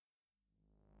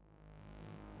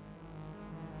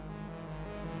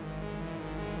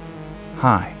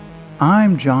Hi,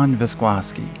 I'm John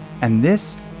Visklosky, and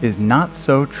this is Not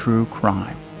So True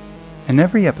Crime. In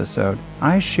every episode,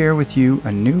 I share with you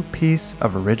a new piece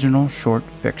of original short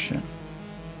fiction.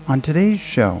 On today's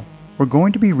show, we're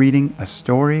going to be reading a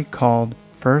story called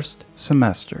First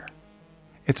Semester.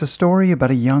 It's a story about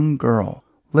a young girl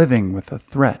living with the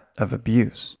threat of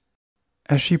abuse.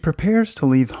 As she prepares to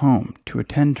leave home to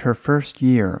attend her first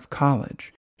year of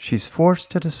college, she's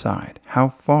forced to decide how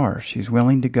far she's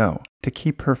willing to go to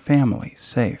keep her family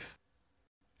safe.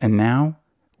 And now,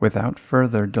 without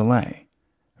further delay,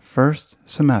 First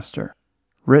Semester,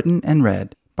 written and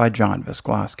read by John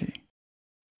Visklosky.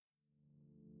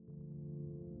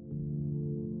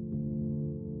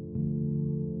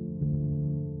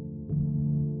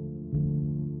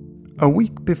 A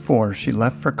week before she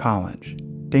left for college,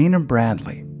 Dana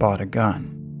Bradley bought a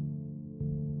gun.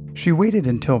 She waited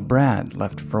until Brad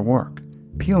left for work,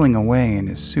 peeling away in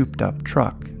his souped-up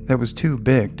truck that was too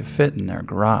big to fit in their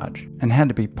garage and had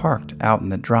to be parked out in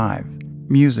the drive,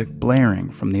 music blaring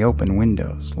from the open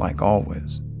windows like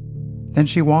always. Then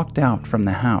she walked out from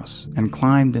the house and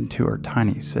climbed into her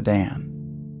tiny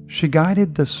sedan. She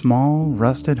guided the small,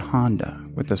 rusted Honda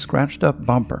with the scratched-up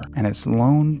bumper and its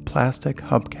lone plastic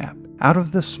hubcap out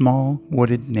of the small,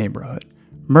 wooded neighborhood,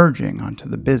 merging onto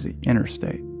the busy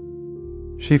interstate.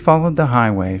 She followed the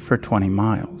highway for 20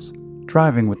 miles,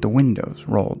 driving with the windows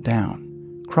rolled down,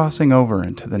 crossing over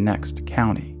into the next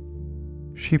county.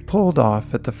 She pulled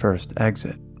off at the first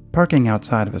exit, parking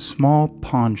outside of a small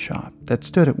pawn shop that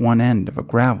stood at one end of a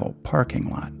gravel parking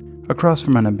lot, across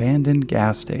from an abandoned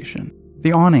gas station.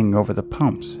 The awning over the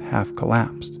pumps half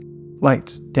collapsed,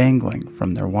 lights dangling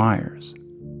from their wires.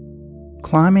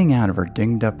 Climbing out of her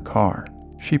dinged-up car,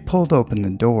 she pulled open the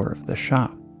door of the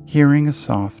shop, hearing a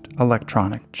soft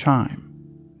electronic chime.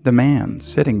 The man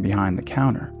sitting behind the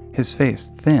counter, his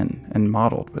face thin and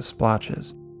mottled with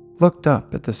splotches, looked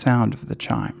up at the sound of the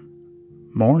chime.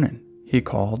 "Mornin'," he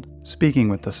called, speaking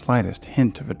with the slightest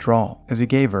hint of a drawl as he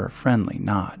gave her a friendly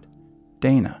nod.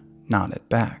 Dana nodded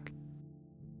back.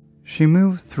 She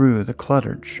moved through the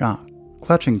cluttered shop,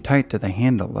 clutching tight to the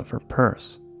handle of her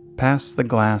purse, past the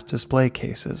glass display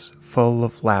cases full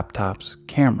of laptops,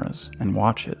 cameras, and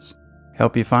watches.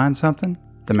 "Help you find something?"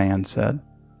 the man said.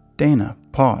 Dana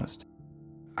paused.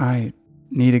 "I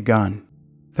need a gun."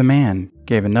 The man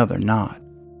gave another nod.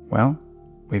 "Well,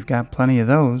 we've got plenty of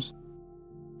those."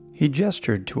 He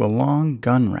gestured to a long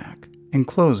gun rack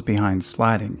enclosed behind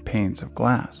sliding panes of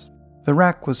glass. The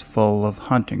rack was full of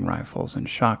hunting rifles and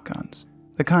shotguns,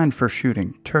 the kind for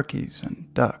shooting turkeys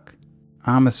and duck.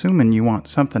 "I'm assuming you want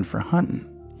something for hunting,"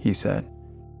 he said.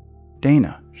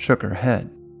 Dana shook her head.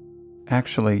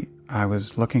 "Actually, I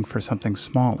was looking for something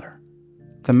smaller."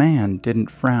 The man didn't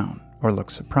frown or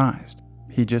look surprised.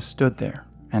 He just stood there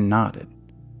and nodded.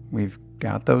 "We've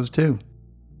got those too."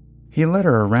 He led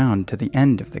her around to the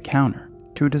end of the counter,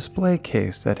 to a display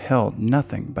case that held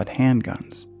nothing but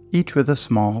handguns, each with a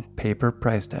small paper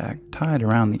price tag tied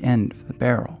around the end of the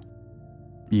barrel.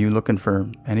 "You looking for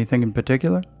anything in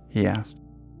particular?" he asked.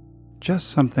 "Just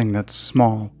something that's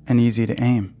small and easy to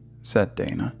aim," said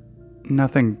Dana.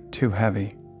 "Nothing too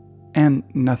heavy, and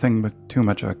nothing with too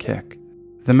much of a kick."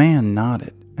 The man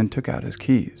nodded and took out his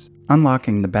keys,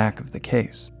 unlocking the back of the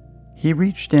case. He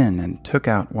reached in and took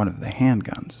out one of the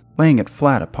handguns, laying it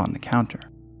flat upon the counter.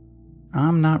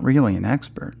 "I'm not really an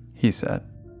expert," he said.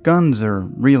 "Guns are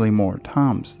really more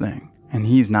Tom's thing, and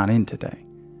he's not in today.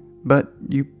 But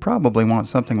you probably want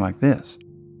something like this."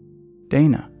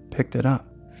 Dana picked it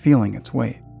up, feeling its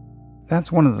weight.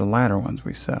 "That's one of the latter ones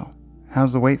we sell.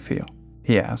 How's the weight feel?"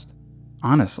 he asked.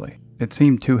 Honestly, it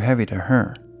seemed too heavy to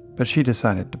her, but she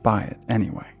decided to buy it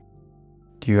anyway.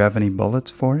 "Do you have any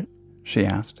bullets for it?" she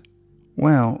asked.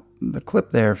 "Well, the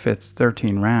clip there fits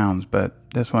 13 rounds, but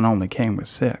this one only came with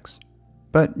 6.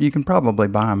 But you can probably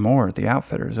buy more at the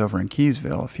outfitters over in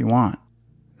Keysville if you want."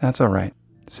 "That's all right,"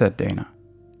 said Dana.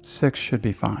 6 should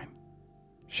be fine."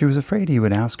 She was afraid he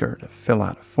would ask her to fill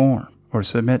out a form or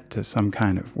submit to some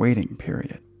kind of waiting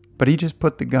period, but he just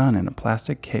put the gun in a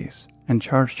plastic case and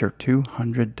charged her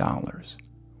 $200.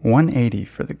 $180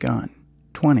 for the gun,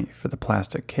 $20 for the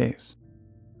plastic case.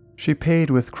 She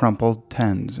paid with crumpled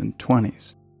 10s and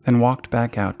 20s, then walked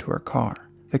back out to her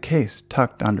car, the case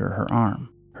tucked under her arm,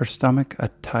 her stomach a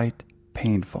tight,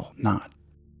 painful knot.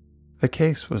 The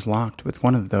case was locked with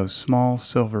one of those small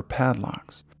silver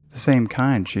padlocks, the same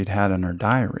kind she'd had in her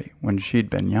diary when she'd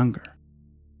been younger.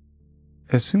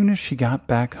 As soon as she got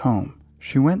back home,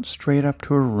 she went straight up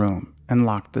to her room and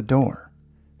locked the door.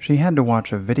 She had to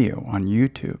watch a video on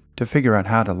YouTube to figure out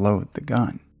how to load the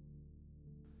gun.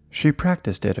 She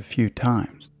practiced it a few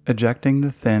times, ejecting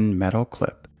the thin metal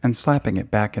clip and slapping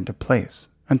it back into place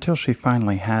until she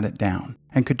finally had it down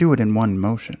and could do it in one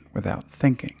motion without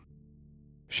thinking.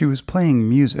 She was playing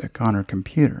music on her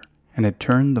computer and had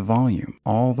turned the volume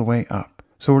all the way up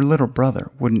so her little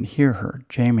brother wouldn't hear her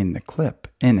jamming the clip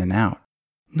in and out.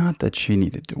 Not that she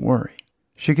needed to worry.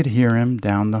 She could hear him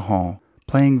down the hall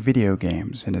playing video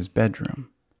games in his bedroom.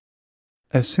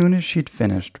 As soon as she'd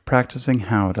finished practicing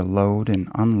how to load and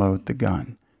unload the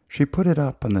gun, she put it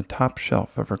up on the top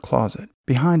shelf of her closet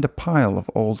behind a pile of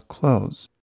old clothes.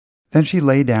 Then she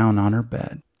lay down on her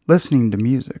bed, listening to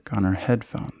music on her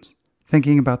headphones,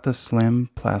 thinking about the slim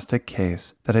plastic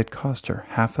case that had cost her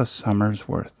half a summer's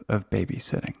worth of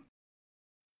babysitting.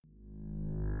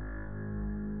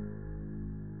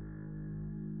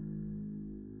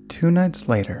 Two nights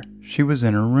later, she was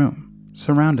in her room,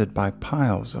 surrounded by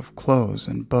piles of clothes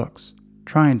and books,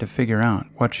 trying to figure out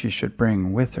what she should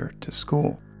bring with her to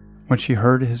school, when she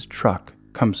heard his truck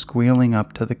come squealing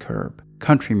up to the curb,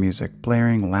 country music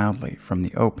blaring loudly from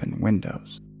the open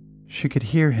windows. She could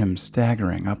hear him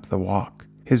staggering up the walk,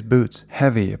 his boots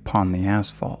heavy upon the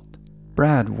asphalt.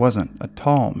 Brad wasn't a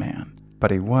tall man,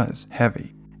 but he was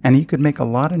heavy, and he could make a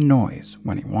lot of noise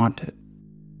when he wanted.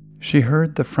 She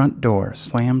heard the front door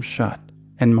slam shut,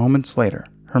 and moments later,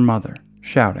 her mother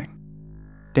shouting.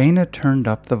 Dana turned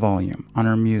up the volume on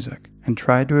her music and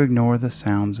tried to ignore the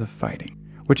sounds of fighting,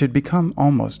 which had become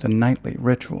almost a nightly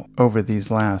ritual over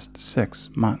these last 6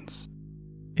 months.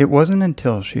 It wasn't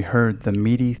until she heard the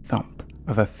meaty thump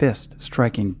of a fist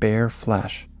striking bare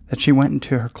flesh that she went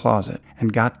into her closet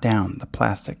and got down the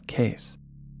plastic case.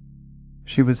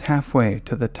 She was halfway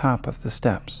to the top of the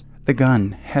steps, the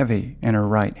gun heavy in her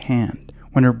right hand,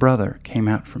 when her brother came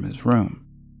out from his room.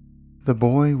 The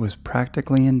boy was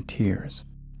practically in tears,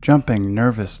 jumping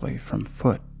nervously from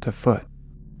foot to foot.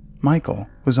 Michael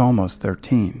was almost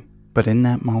 13, but in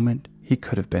that moment he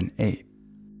could have been 8.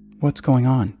 "What's going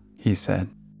on?" he said.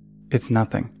 "It's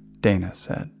nothing," Dana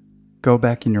said. "Go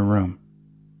back in your room."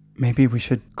 "Maybe we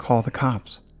should call the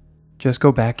cops." "Just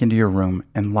go back into your room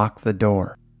and lock the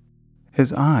door."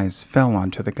 His eyes fell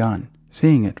onto the gun,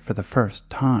 seeing it for the first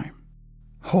time.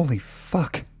 "Holy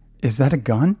fuck! Is that a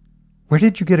gun? Where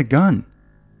did you get a gun?"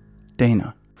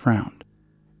 Dana frowned.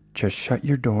 "Just shut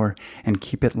your door and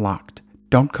keep it locked.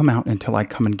 Don't come out until I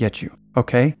come and get you,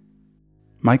 okay?"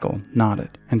 Michael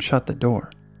nodded and shut the door.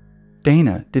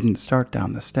 Dana didn't start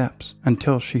down the steps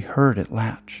until she heard it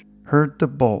latch, heard the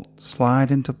bolt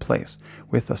slide into place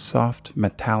with a soft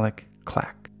metallic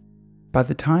clack. By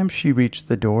the time she reached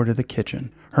the door to the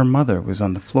kitchen, her mother was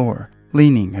on the floor,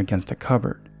 leaning against a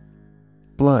cupboard.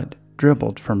 Blood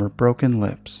dribbled from her broken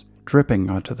lips,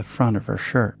 dripping onto the front of her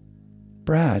shirt.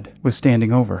 Brad was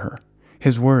standing over her,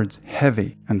 his words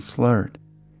heavy and slurred.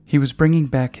 He was bringing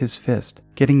back his fist,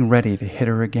 getting ready to hit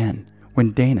her again,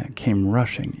 when Dana came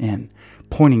rushing in,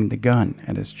 pointing the gun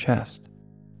at his chest.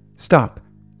 "Stop!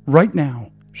 Right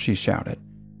now!" she shouted.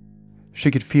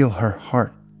 She could feel her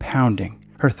heart pounding,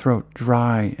 her throat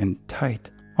dry and tight,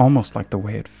 almost like the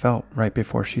way it felt right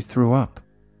before she threw up.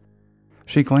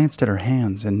 She glanced at her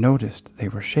hands and noticed they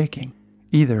were shaking,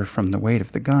 either from the weight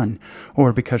of the gun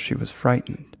or because she was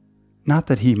frightened. Not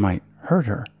that he might hurt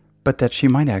her, but that she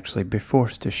might actually be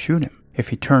forced to shoot him if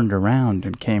he turned around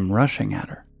and came rushing at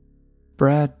her.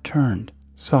 Brad turned,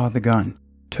 saw the gun,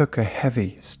 took a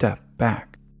heavy step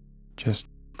back. "Just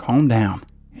calm down,"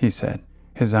 he said,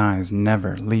 his eyes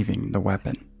never leaving the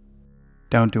weapon.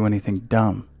 "Don't do anything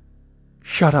dumb."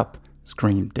 "Shut up,"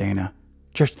 screamed Dana.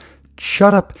 "Just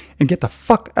shut up and get the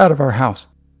fuck out of our house."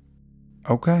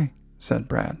 "Okay," said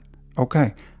Brad.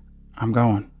 "Okay, I'm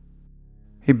going."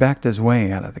 He backed his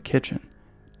way out of the kitchen,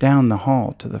 down the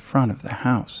hall to the front of the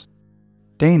house.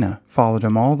 Dana followed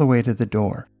him all the way to the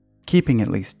door, keeping at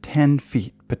least 10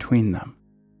 feet between them.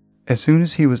 As soon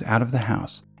as he was out of the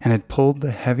house and had pulled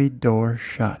the heavy door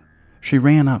shut, she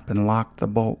ran up and locked the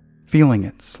bolt, feeling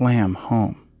it slam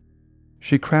home.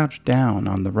 She crouched down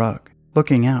on the rug,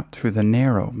 looking out through the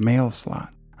narrow mail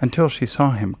slot until she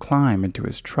saw him climb into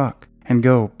his truck and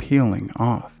go peeling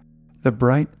off, the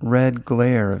bright red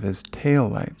glare of his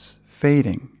taillights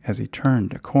fading as he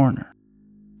turned a corner.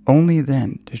 Only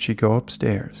then did she go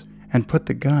upstairs and put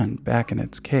the gun back in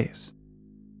its case.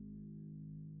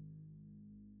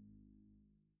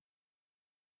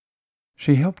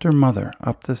 She helped her mother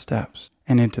up the steps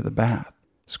and into the bath,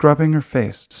 scrubbing her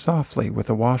face softly with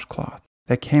a washcloth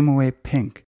that came away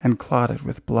pink and clotted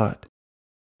with blood.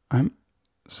 "I'm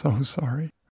so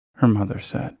sorry," her mother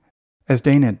said, as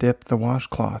Dana dipped the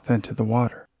washcloth into the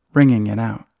water, wringing it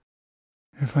out.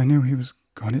 "If I knew he was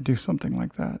going to do something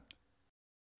like that."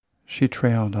 She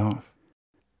trailed off.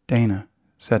 Dana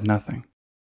said nothing.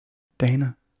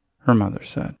 "Dana," her mother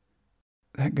said.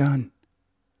 "That gun,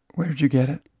 where'd you get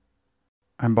it?"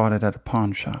 "I bought it at a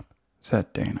pawn shop,"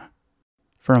 said Dana.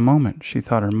 For a moment she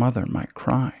thought her mother might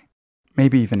cry,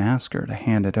 maybe even ask her to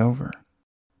hand it over.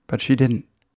 But she didn't.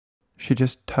 She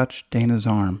just touched Dana's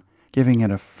arm, giving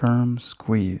it a firm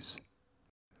squeeze.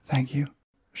 "Thank you,"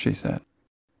 she said.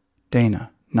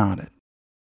 Dana nodded.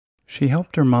 She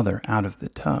helped her mother out of the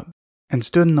tub and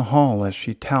stood in the hall as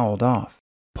she toweled off,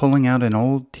 pulling out an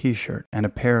old t-shirt and a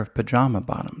pair of pajama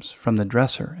bottoms from the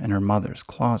dresser in her mother's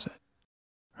closet.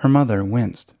 Her mother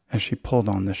winced as she pulled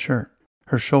on the shirt,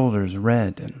 her shoulders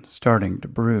red and starting to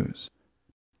bruise.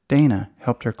 Dana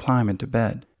helped her climb into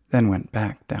bed, then went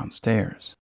back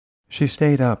downstairs. She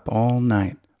stayed up all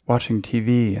night, watching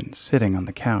TV and sitting on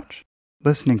the couch,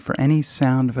 listening for any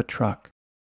sound of a truck.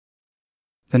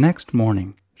 The next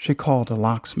morning, she called a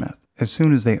locksmith as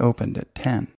soon as they opened at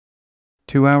 10.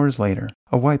 2 hours later,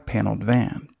 a white-paneled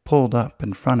van pulled up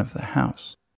in front of the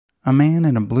house. A man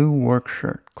in a blue work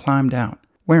shirt climbed out,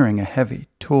 wearing a heavy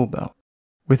tool belt.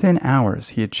 Within hours,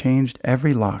 he had changed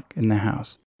every lock in the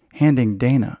house, handing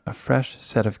Dana a fresh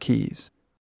set of keys.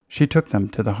 She took them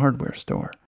to the hardware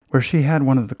store, where she had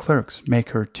one of the clerks make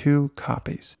her 2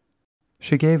 copies.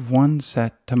 She gave one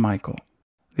set to Michael.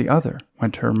 The other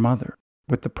went to her mother,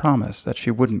 with the promise that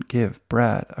she wouldn't give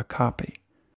Brad a copy.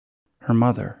 Her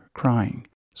mother, crying,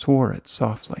 swore it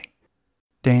softly.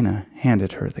 Dana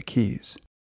handed her the keys.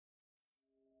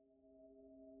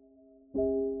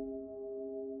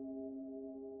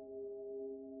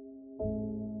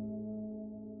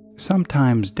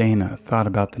 Sometimes Dana thought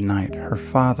about the night her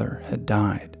father had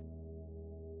died.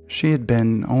 She had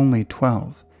been only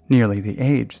 12, nearly the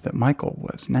age that Michael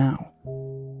was now.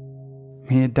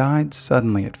 He had died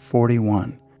suddenly at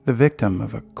 41, the victim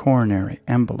of a coronary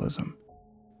embolism.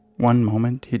 One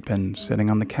moment he'd been sitting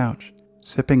on the couch,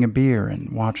 sipping a beer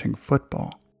and watching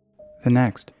football. The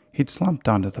next, he'd slumped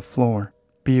onto the floor,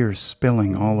 beer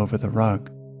spilling all over the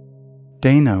rug.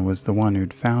 Dana was the one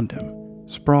who'd found him,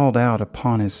 sprawled out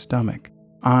upon his stomach,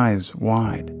 eyes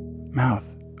wide,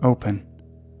 mouth open.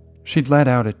 She'd let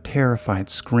out a terrified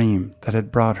scream that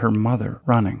had brought her mother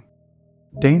running.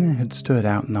 Dana had stood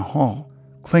out in the hall,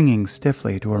 clinging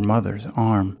stiffly to her mother's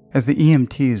arm as the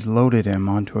EMTs loaded him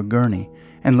onto a gurney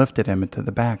and lifted him into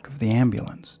the back of the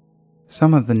ambulance.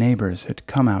 Some of the neighbors had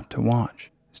come out to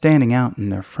watch, standing out in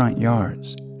their front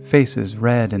yards, faces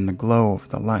red in the glow of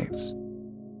the lights.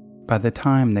 By the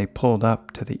time they pulled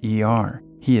up to the ER,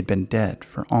 he had been dead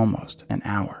for almost an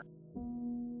hour.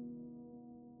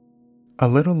 A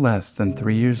little less than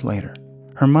 3 years later,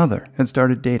 her mother had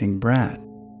started dating Brad.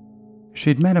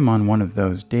 She'd met him on one of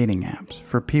those dating apps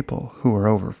for people who were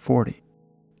over 40.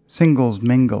 Singles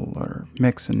mingle or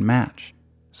mix and match,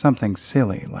 something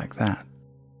silly like that.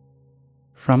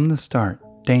 From the start,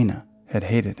 Dana had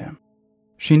hated him.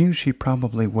 She knew she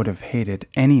probably would have hated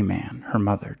any man her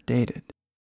mother dated.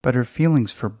 But her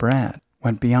feelings for Brad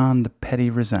went beyond the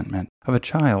petty resentment of a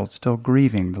child still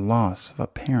grieving the loss of a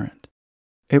parent.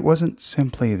 It wasn't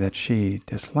simply that she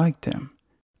disliked him.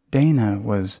 Dana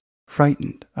was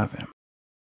frightened of him.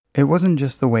 It wasn't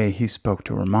just the way he spoke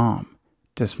to her mom,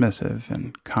 dismissive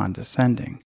and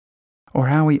condescending, or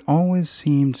how he always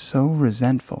seemed so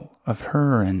resentful of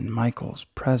her and Michael's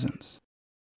presence.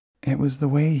 It was the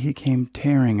way he came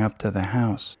tearing up to the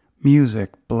house,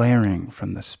 music blaring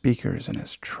from the speakers in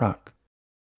his truck.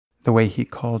 The way he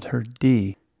called her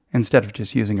Dee instead of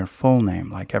just using her full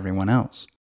name like everyone else.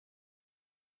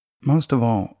 Most of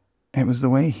all, it was the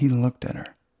way he looked at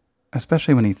her,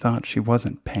 especially when he thought she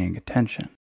wasn't paying attention.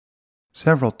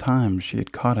 Several times she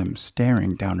had caught him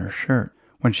staring down her shirt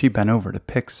when she bent over to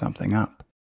pick something up.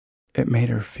 It made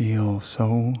her feel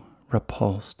so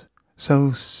repulsed,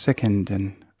 so sickened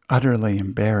and utterly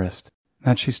embarrassed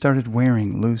that she started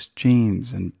wearing loose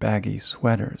jeans and baggy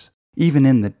sweaters, even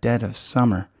in the dead of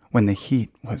summer when the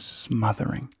heat was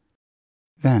smothering.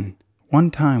 Then,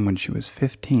 one time when she was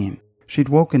 15, she'd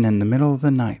woken in the middle of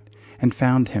the night and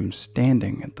found him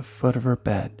standing at the foot of her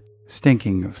bed,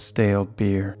 stinking of stale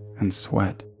beer and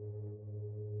sweat.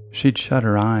 She'd shut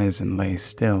her eyes and lay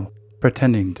still,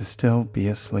 pretending to still be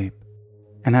asleep.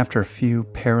 And after a few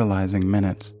paralyzing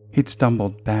minutes, he'd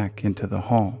stumbled back into the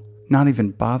hall, not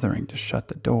even bothering to shut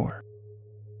the door.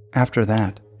 After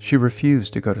that, she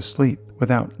refused to go to sleep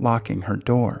without locking her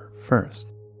door first.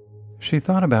 She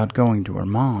thought about going to her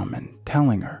mom and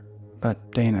telling her,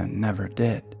 but Dana never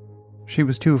did. She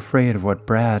was too afraid of what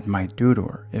Brad might do to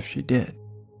her if she did.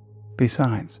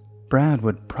 Besides, Brad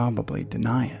would probably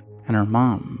deny it, and her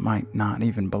mom might not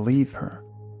even believe her.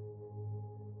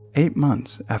 8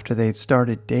 months after they'd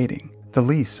started dating, the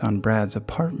lease on Brad's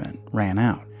apartment ran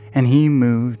out, and he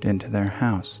moved into their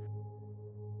house,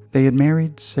 They had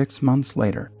married 6 months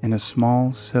later in a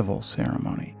small civil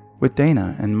ceremony, with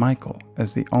Dana and Michael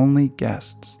as the only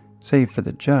guests, save for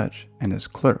the judge and his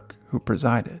clerk who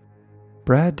presided.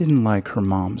 Brad didn't like her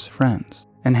mom's friends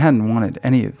and hadn't wanted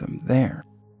any of them there.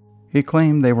 He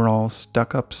claimed they were all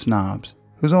stuck-up snobs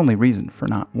whose only reason for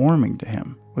not warming to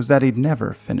him was that he'd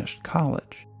never finished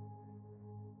college.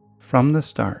 From the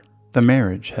start, the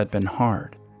marriage had been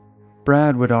hard.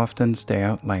 Brad would often stay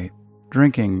out late,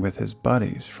 drinking with his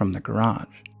buddies from the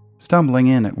garage, stumbling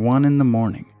in at 1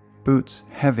 a.m, boots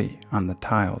heavy on the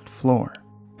tiled floor,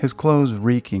 his clothes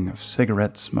reeking of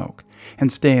cigarette smoke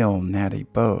and stale natty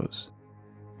bows.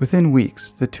 Within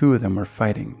weeks, the two of them were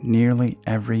fighting nearly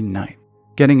every night,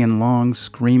 getting in long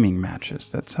screaming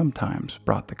matches that sometimes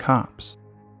brought the cops.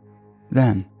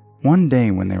 Then, one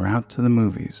day when they were out to the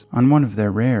movies on one of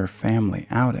their rare family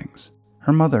outings,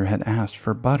 her mother had asked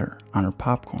for butter on her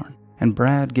popcorn, and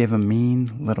Brad gave a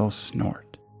mean little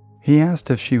snort. He asked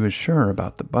if she was sure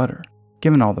about the butter,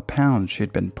 given all the pounds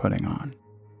she'd been putting on.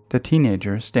 The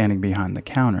teenager, standing behind the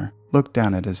counter, looked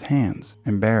down at his hands,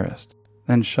 embarrassed,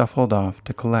 then shuffled off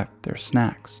to collect their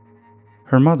snacks.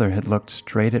 Her mother had looked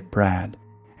straight at Brad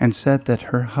and said that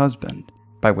her husband,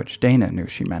 by which Dana knew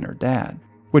she meant her dad,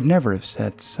 would never have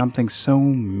said something so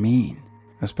mean,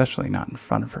 especially not in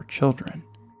front of her children,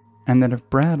 and that if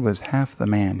Brad was half the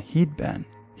man he'd been,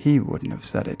 he wouldn't have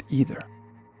said it either.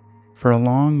 For a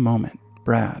long moment,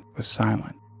 Brad was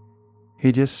silent.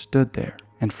 He just stood there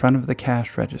in front of the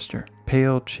cash register,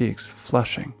 pale cheeks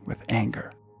flushing with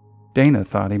anger. Dana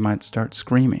thought he might start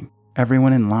screaming,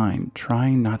 everyone in line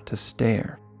trying not to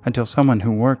stare, until someone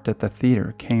who worked at the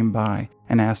theater came by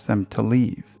and asked them to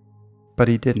leave. But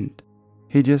he didn't.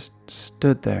 He just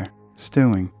stood there,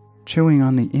 stewing, chewing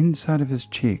on the inside of his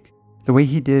cheek, the way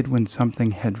he did when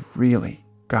something had really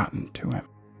gotten to him.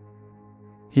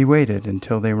 He waited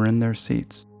until they were in their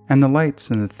seats, and the lights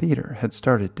in the theater had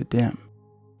started to dim.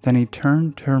 Then he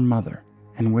turned to her mother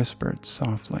and whispered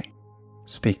softly,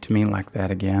 "Speak to me like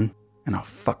that again, and I'll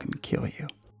fucking kill you."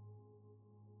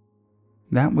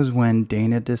 That was when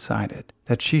Dana decided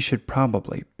that she should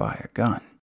probably buy a gun.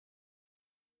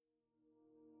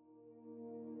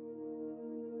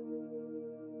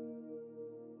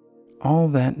 All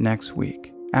that next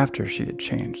week, after she had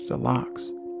changed the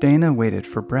locks, Dana waited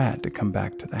for Brad to come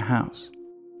back to the house.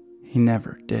 He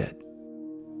never did.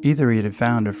 Either he had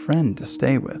found a friend to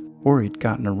stay with, or he'd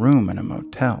gotten a room in a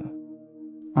motel.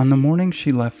 On the morning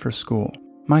she left for school,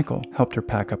 Michael helped her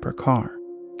pack up her car,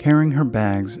 carrying her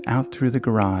bags out through the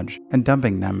garage and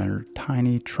dumping them in her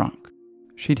tiny trunk.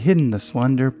 She'd hidden the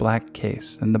slender black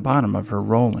case in the bottom of her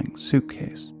rolling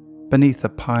suitcase, beneath a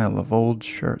pile of old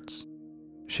shirts.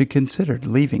 She considered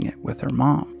leaving it with her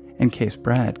mom in case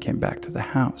Brad came back to the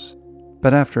house,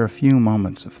 but after a few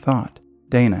moments of thought,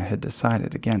 Dana had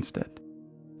decided against it.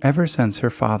 Ever since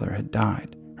her father had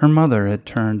died, her mother had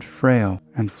turned frail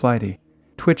and flighty,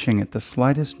 twitching at the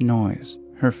slightest noise,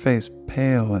 her face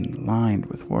pale and lined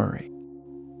with worry.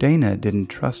 Dana didn't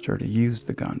trust her to use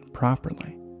the gun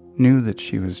properly, knew that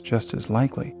she was just as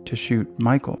likely to shoot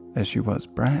Michael as she was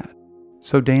Brad,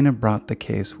 so Dana brought the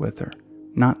case with her,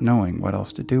 not knowing what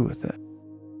else to do with it.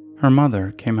 Her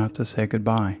mother came out to say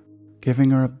goodbye,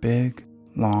 giving her a big,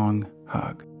 long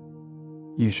hug.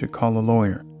 "You should call a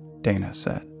lawyer," Dana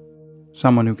said.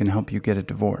 "Someone who can help you get a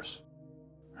divorce."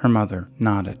 Her mother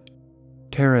nodded.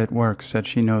 "Tara at work said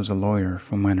she knows a lawyer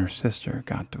from when her sister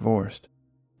got divorced."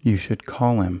 "You should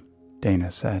call him," Dana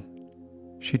said.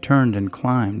 She turned and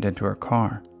climbed into her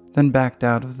car, then backed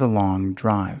out of the long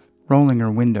drive, rolling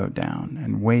her window down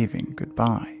and waving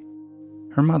goodbye.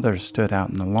 Her mother stood out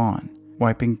in the lawn,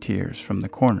 wiping tears from the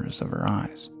corners of her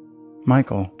eyes.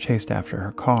 Michael chased after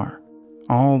her car,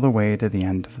 all the way to the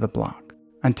end of the block,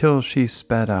 until she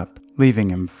sped up, leaving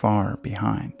him far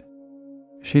behind.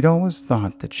 She'd always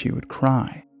thought that she would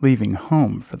cry, leaving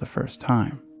home for the first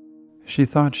time. She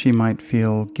thought she might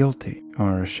feel guilty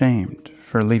or ashamed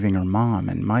for leaving her mom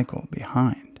and Michael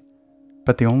behind.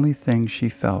 But the only thing she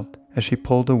felt as she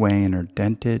pulled away in her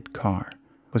dented car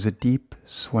was a deep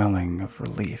swelling of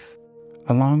relief,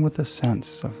 along with a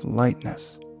sense of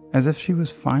lightness, as if she was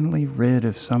finally rid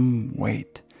of some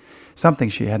weight, something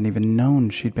she hadn't even known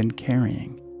she'd been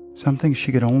carrying, something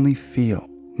she could only feel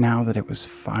now that it was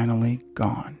finally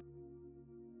gone.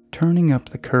 Turning up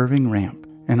the curving ramp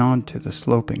and onto the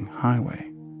sloping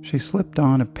highway, she slipped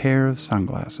on a pair of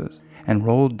sunglasses and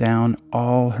rolled down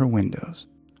all her windows,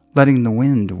 letting the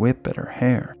wind whip at her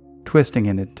hair, twisting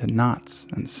it into knots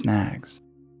and snags.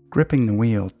 Gripping the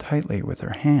wheel tightly with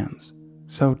her hands,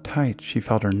 so tight she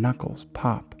felt her knuckles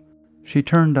pop, she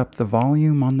turned up the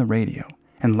volume on the radio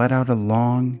and let out a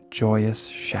long, joyous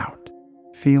shout,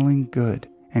 feeling good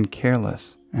and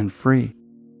careless and free,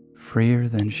 freer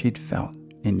than she'd felt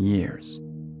in years.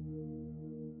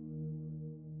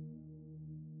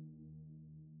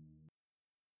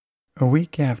 A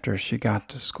week after she got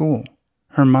to school,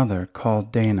 her mother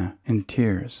called Dana in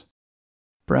tears.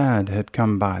 Brad had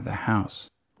come by the house,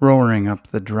 roaring up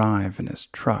the drive in his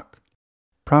truck.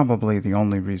 Probably the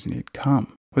only reason he'd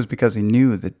come was because he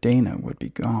knew that Dana would be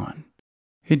gone.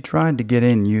 He'd tried to get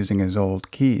in using his old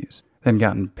keys, then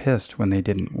gotten pissed when they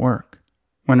didn't work.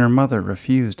 When her mother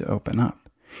refused to open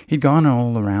up, he'd gone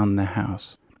all around the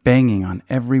house, banging on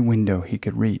every window he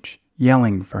could reach,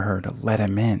 yelling for her to let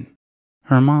him in.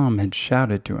 Her mom had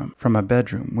shouted to him from a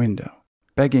bedroom window,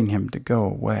 begging him to go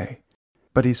away,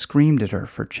 but he screamed at her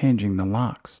for changing the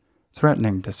locks,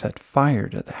 threatening to set fire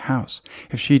to the house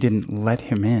if she didn't let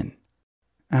him in.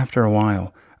 After a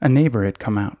while, a neighbor had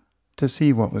come out to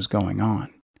see what was going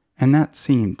on, and that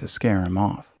seemed to scare him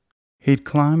off. He'd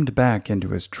climbed back into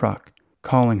his truck,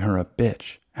 calling her a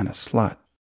bitch and a slut.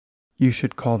 "You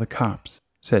should call the cops,"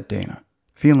 said Dana,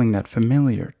 feeling that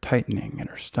familiar tightening in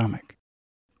her stomach.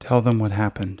 "Tell them what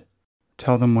happened.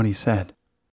 Tell them what he said."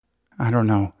 "I don't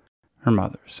know," her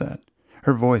mother said,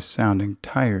 her voice sounding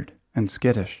tired and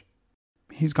skittish.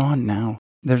 "He's gone now.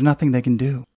 There's nothing they can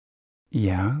do."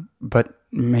 "Yeah, but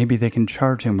maybe they can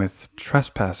charge him with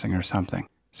trespassing or something,"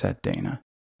 said Dana.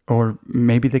 "Or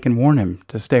maybe they can warn him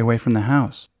to stay away from the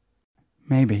house."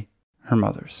 "Maybe," her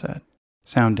mother said,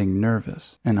 sounding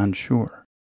nervous and unsure.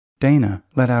 Dana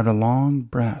let out a long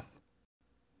breath.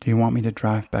 "Do you want me to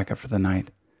drive back up for the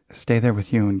night? Stay there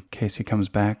with you in case he comes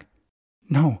back?"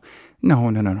 No,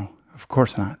 of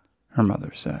course not," her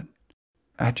mother said.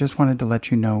 "I just wanted to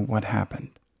let you know what happened."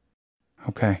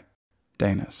 "Okay,"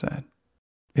 Dana said.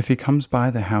 "If he comes by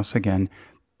the house again,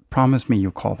 promise me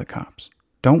you'll call the cops.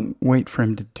 Don't wait for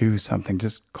him to do something.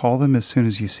 Just call them as soon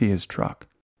as you see his truck.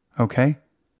 Okay?"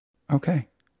 "Okay,"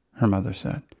 her mother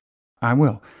said. "I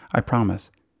will, I promise.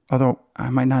 Although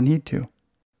I might not need to."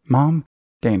 "Mom,"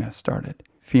 Dana started,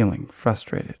 feeling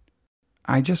frustrated.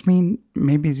 "I just mean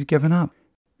maybe he's given up.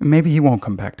 Maybe he won't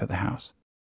come back to the house."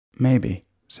 "Maybe,"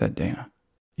 said Dana,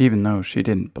 even though she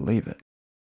didn't believe it.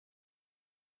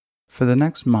 For the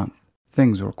next month,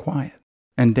 things were quiet,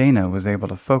 and Dana was able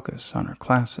to focus on her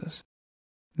classes.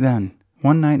 Then,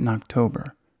 one night in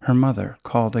October, her mother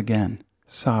called again,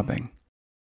 sobbing.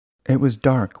 It was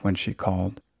dark when she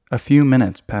called, a few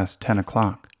minutes past 10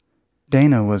 o'clock.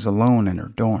 Dana was alone in her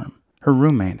dorm, her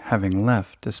roommate having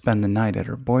left to spend the night at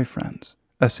her boyfriend's,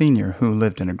 a senior who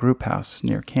lived in a group house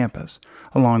near campus,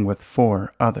 along with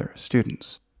 4 other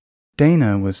students.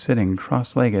 Dana was sitting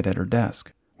cross-legged at her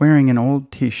desk, wearing an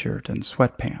old t-shirt and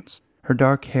sweatpants, her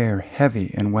dark hair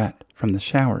heavy and wet from the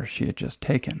shower she had just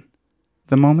taken.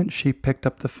 The moment she picked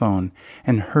up the phone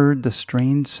and heard the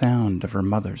strained sound of her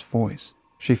mother's voice,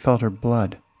 she felt her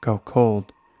blood go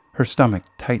cold, her stomach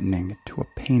tightening to a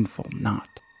painful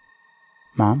knot.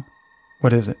 "Mom?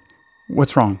 What is it?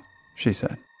 What's wrong?" she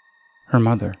said. Her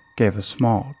mother gave a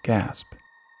small gasp.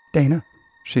 "Dana,"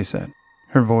 she said,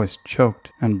 her voice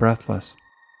choked and breathless.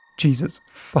 "Jesus,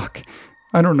 fuck.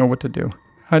 I don't know what to do.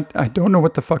 I don't know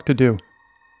what the fuck to do."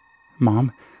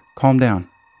 "Mom, calm down,"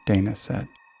 Dana said.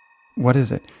 "What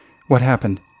is it? What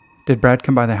happened? Did Brad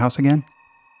come by the house again?"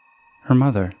 Her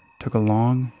mother took a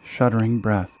long, shuddering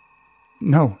breath.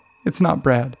 "No, it's not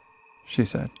Brad," she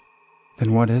said.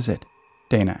 "Then what is it?"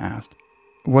 Dana asked.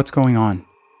 "What's going on?"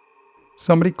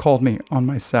 "Somebody called me on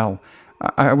my cell.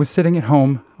 I was sitting at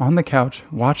home, on the couch,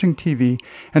 watching TV,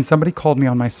 and somebody called me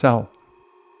on my cell."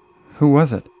 "Who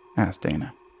was it?" asked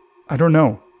Dana. "I don't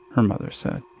know," her mother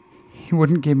said. "He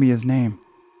wouldn't give me his name."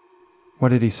 "What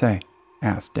did he say?"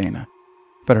 asked Dana.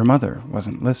 But her mother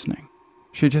wasn't listening.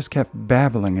 She just kept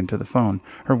babbling into the phone,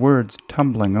 her words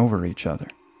tumbling over each other.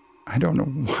 I don't know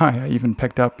why I even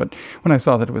picked up, but when I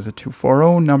saw that it was a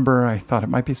 240 number, I thought it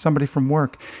might be somebody from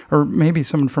work, or maybe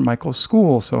someone from Michael's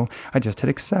school, so I just hit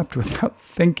accept without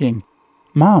thinking.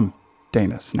 "Mom,"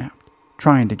 Dana snapped,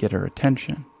 trying to get her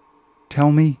attention.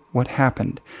 "Tell me what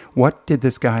happened. What did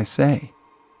this guy say?"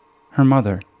 Her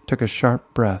mother took a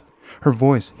sharp breath, her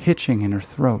voice hitching in her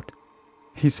throat.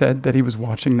 "He said that he was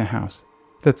watching the house,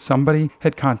 that somebody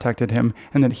had contacted him,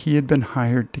 and that he had been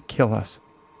hired to kill us."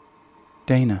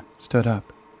 Dana stood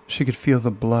up. She could feel the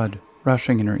blood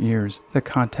rushing in her ears, the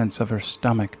contents of her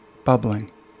stomach bubbling.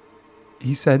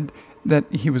 "He said that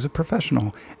he was a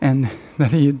professional, and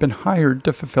that he had been hired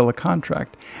to fulfill a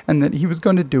contract, and that he was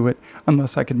going to do it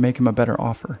unless I could make him a better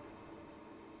offer."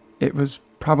 "It was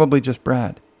probably just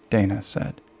Brad," Dana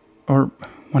said. "Or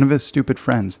one of his stupid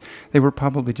friends. They were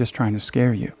probably just trying to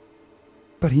scare you."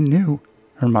 "But he knew,"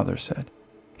 her mother said.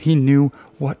 He knew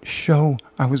what show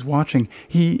I was watching.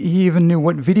 He even knew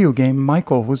what video game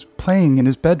Michael was playing in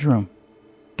his bedroom.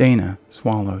 Dana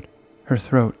swallowed, her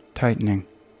throat tightening.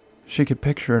 She could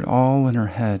picture it all in her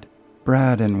head.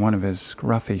 Brad and one of his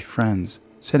scruffy friends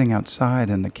sitting outside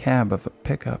in the cab of a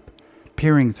pickup,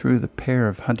 peering through the pair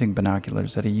of hunting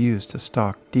binoculars that he used to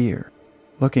stalk deer,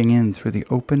 looking in through the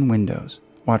open windows,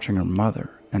 watching her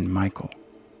mother and Michael.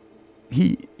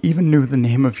 He even knew the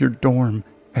name of your dorm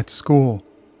at school,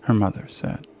 her mother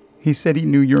said. He said he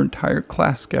knew your entire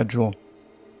class schedule.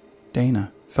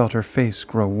 Dana felt her face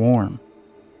grow warm.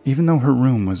 Even though her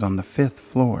room was on the 5th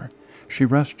floor, she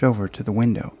rushed over to the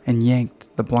window and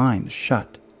yanked the blinds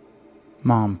shut.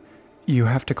 Mom, you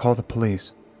have to call the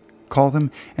police. Call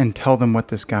them and tell them what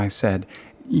this guy said.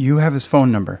 You have his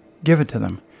phone number. Give it to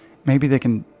them. Maybe they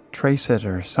can trace it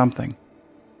or something.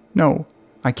 No,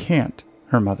 I can't,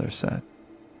 her mother said.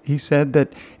 He said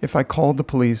that if I called the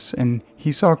police and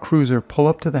he saw a cruiser pull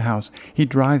up to the house, he'd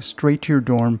drive straight to your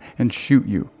dorm and shoot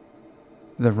you.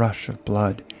 The rush of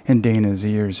blood in Dana's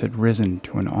ears had risen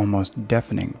to an almost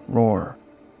deafening roar.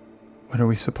 What are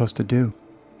we supposed to do?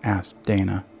 Asked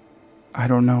Dana. I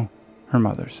don't know, her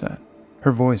mother said,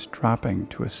 her voice dropping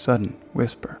to a sudden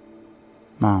whisper.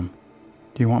 Mom,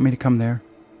 do you want me to come there?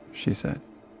 She said.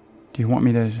 Do you want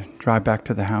me to drive back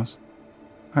to the house?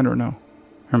 I don't know,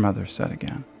 her mother said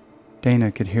again.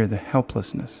 Dana could hear the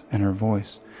helplessness in her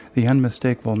voice, the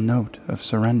unmistakable note of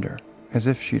surrender, as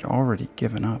if she'd already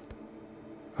given up.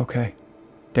 Okay,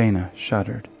 Dana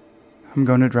shuddered. I'm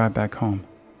going to drive back home,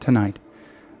 tonight.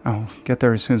 I'll get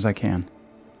there as soon as I can.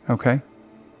 Okay?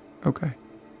 Okay,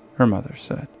 her mother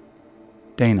said.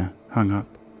 Dana hung up.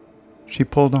 She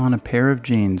pulled on a pair of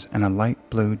jeans and a light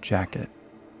blue jacket.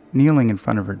 Kneeling in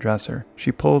front of her dresser,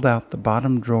 she pulled out the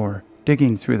bottom drawer,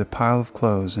 digging through the pile of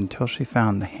clothes until she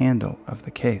found the handle of the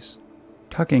case.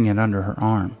 Tucking it under her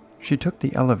arm, she took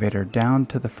the elevator down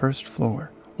to the 1st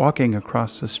floor, walking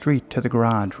across the street to the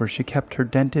garage where she kept her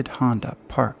dented Honda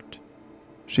parked.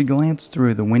 She glanced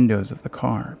through the windows of the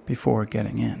car before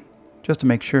getting in, just to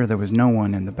make sure there was no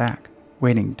one in the back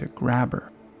waiting to grab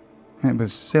her. It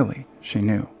was silly, she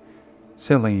knew.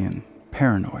 Silly and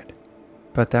paranoid.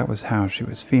 But that was how she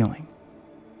was feeling.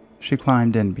 She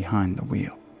climbed in behind the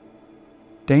wheel.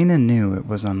 Dana knew it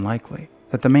was unlikely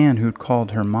that the man who'd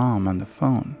called her mom on the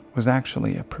phone was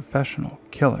actually a professional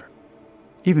killer.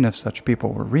 Even if such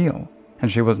people were real,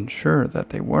 and she wasn't sure that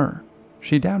they were,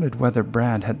 she doubted whether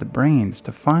Brad had the brains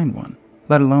to find one,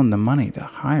 let alone the money to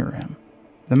hire him.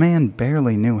 The man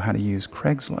barely knew how to use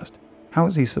Craigslist. How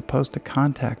was he supposed to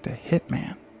contact a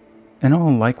hitman? In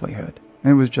all likelihood,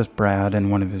 it was just Brad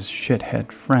and one of his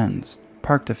shithead friends,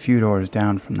 parked a few doors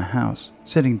down from the house,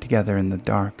 sitting together in the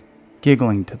dark,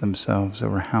 giggling to themselves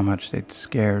over how much they'd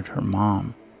scared her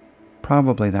mom.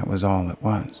 Probably that was all it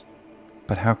was.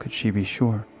 But how could she be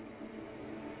sure?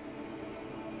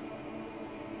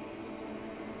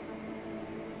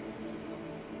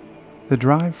 The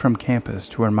drive from campus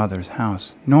to her mother's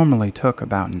house normally took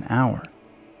about an hour.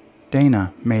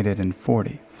 Dana made it in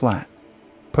 40 flat,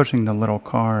 pushing the little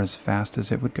car as fast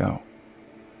as it would go.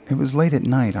 It was late at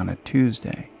night on a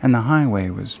Tuesday, and the highway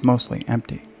was mostly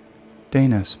empty.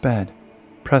 Dana sped,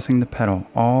 pressing the pedal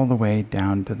all the way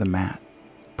down to the mat,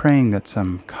 praying that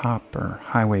some cop or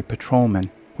highway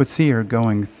patrolman would see her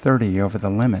going 30 over the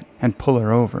limit and pull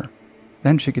her over.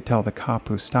 Then she could tell the cop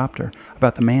who stopped her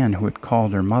about the man who had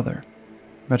called her mother.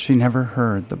 But she never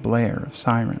heard the blare of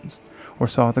sirens or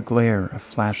saw the glare of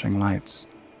flashing lights.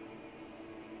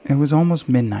 It was almost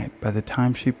midnight by the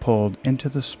time she pulled into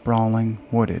the sprawling,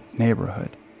 wooded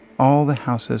neighborhood, all the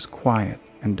houses quiet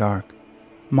and dark,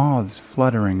 moths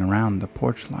fluttering around the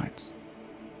porch lights.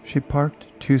 She parked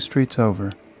 2 streets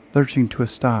over, lurching to a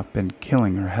stop and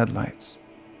killing her headlights.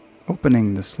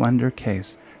 Opening the slender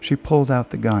case, she pulled out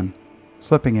the gun,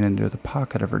 slipping it into the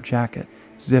pocket of her jacket,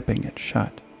 zipping it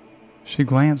shut. She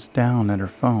glanced down at her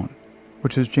phone,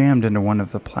 which was jammed into one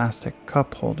of the plastic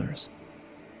cup holders.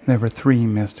 There were 3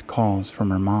 missed calls from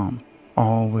her mom,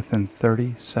 all within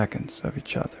 30 seconds of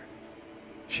each other.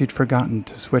 She'd forgotten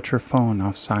to switch her phone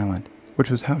off silent,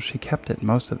 which was how she kept it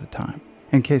most of the time,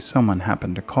 in case someone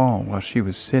happened to call while she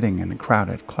was sitting in a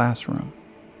crowded classroom.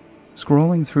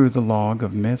 Scrolling through the log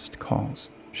of missed calls,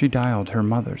 she dialed her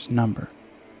mother's number.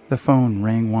 The phone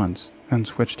rang once and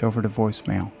switched over to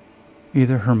voicemail.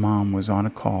 Either her mom was on a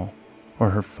call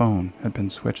or her phone had been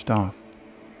switched off.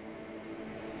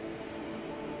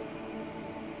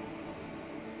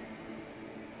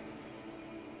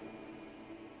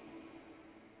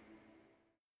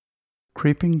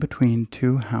 Creeping between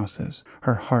 2 houses,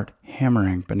 her heart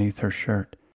hammering beneath her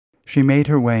shirt, she made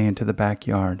her way into the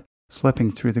backyard,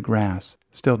 slipping through the grass,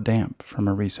 still damp from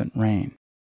a recent rain.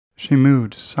 She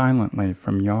moved silently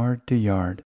from yard to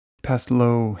yard, past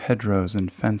low hedgerows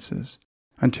and fences,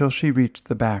 until she reached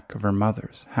the back of her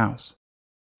mother's house.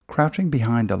 Crouching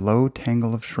behind a low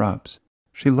tangle of shrubs,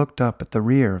 she looked up at the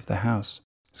rear of the house,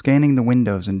 scanning the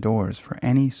windows and doors for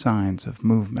any signs of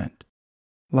movement.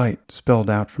 Light spilled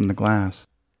out from the glass,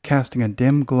 casting a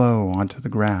dim glow onto the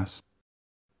grass.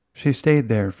 She stayed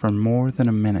there for more than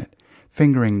a minute,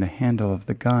 fingering the handle of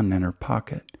the gun in her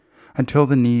pocket, until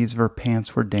the knees of her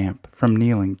pants were damp from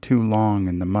kneeling too long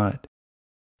in the mud.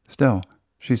 Still,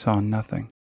 she saw nothing,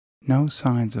 no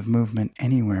signs of movement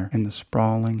anywhere in the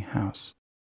sprawling house.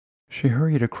 She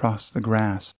hurried across the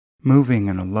grass, moving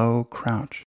in a low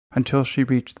crouch, until she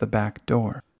reached the back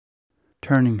door.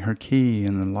 Turning her key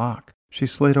in the lock, she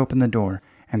slid open the door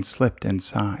and slipped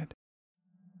inside.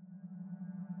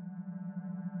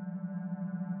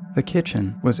 The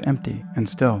kitchen was empty and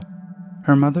still,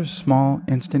 her mother's small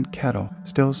instant kettle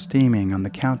still steaming on the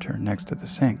counter next to the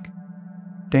sink.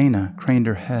 Dana craned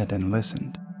her head and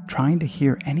listened, trying to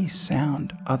hear any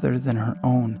sound other than her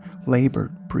own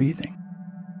labored breathing.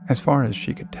 As far as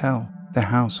she could tell, the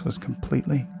house was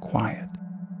completely quiet.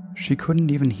 She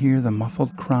couldn't even hear the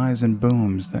muffled cries and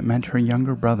booms that meant her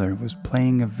younger brother was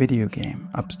playing a video game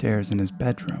upstairs in his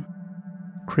bedroom.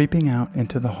 Creeping out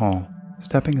into the hall,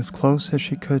 stepping as close as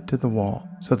she could to the wall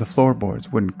so the floorboards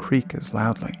wouldn't creak as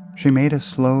loudly, she made a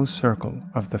slow circle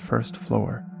of the first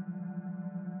floor.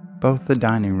 Both the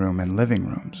dining room and living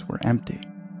rooms were empty,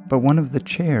 but one of the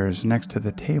chairs next to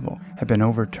the table had been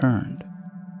overturned.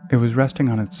 It was resting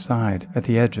on its side at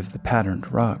the edge of the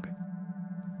patterned rug.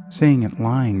 Seeing it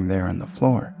lying there on the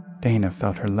floor, Dana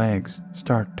felt her legs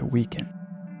start to weaken.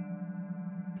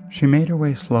 She made her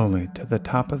way slowly to the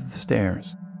top of the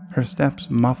stairs, her steps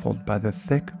muffled by the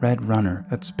thick red runner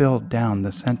that spilled down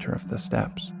the center of the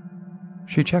steps.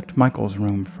 She checked Michael's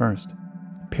room first,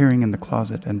 peering in the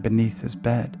closet and beneath his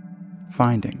bed,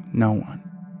 finding no one.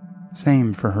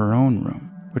 Same for her own room,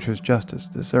 which was just as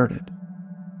deserted.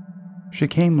 She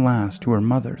came last to her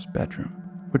mother's bedroom,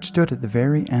 which stood at the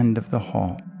very end of the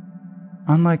hall.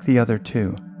 Unlike the other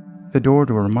two, the door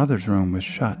to her mother's room was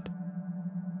shut.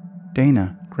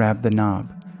 Dana grabbed the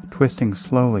knob, twisting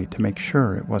slowly to make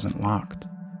sure it wasn't locked.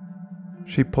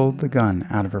 She pulled the gun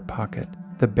out of her pocket,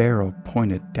 the barrel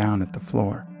pointed down at the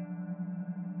floor.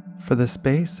 For the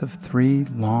space of 3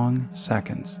 long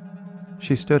seconds,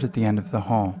 she stood at the end of the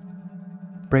hall,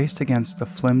 braced against the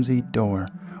flimsy door,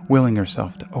 willing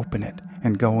herself to open it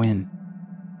and go in.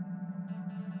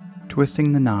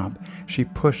 Twisting the knob, she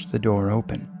pushed the door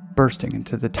open, bursting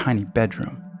into the tiny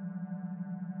bedroom.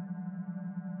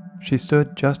 She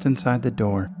stood just inside the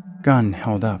door, gun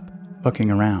held up,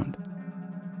 looking around.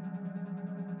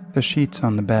 The sheets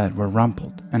on the bed were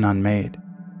rumpled and unmade,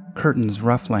 curtains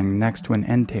ruffling next to an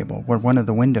end table where one of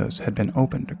the windows had been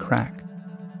opened a crack.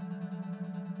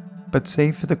 But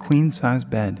save for the queen-size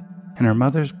bed and her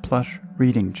mother's plush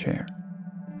reading chair,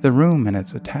 the room and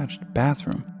its attached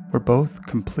bathroom were both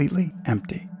completely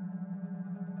empty.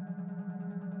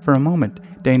 For a moment,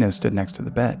 Dana stood next to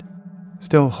the bed,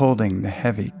 still holding the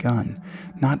heavy gun,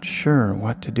 not sure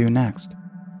what to do next,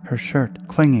 her shirt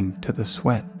clinging to the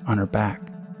sweat on her back.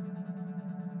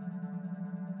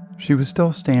 She was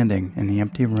still standing in the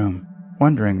empty room,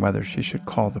 wondering whether she should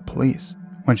call the police,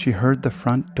 when she heard the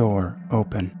front door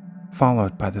open,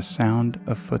 followed by the sound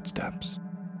of footsteps.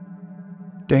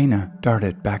 Dana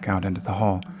darted back out into the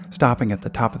hall, stopping at the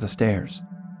top of the stairs.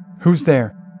 "Who's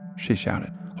there?" she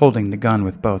shouted, holding the gun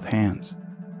with both hands.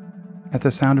 At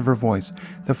the sound of her voice,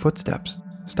 the footsteps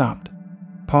stopped,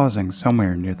 pausing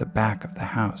somewhere near the back of the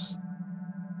house.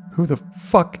 "Who the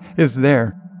fuck is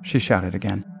there?" she shouted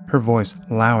again, her voice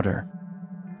louder.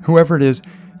 "Whoever it is,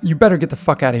 you better get the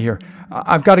fuck out of here.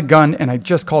 I've got a gun and I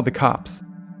just called the cops."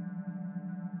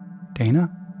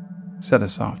 "Dana?" said a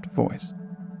soft voice.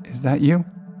 "Is that you?"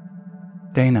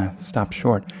 Dana stopped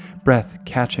short, breath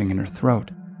catching in her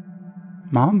throat.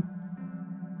 "Mom?"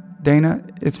 "Dana,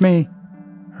 it's me."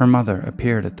 Her mother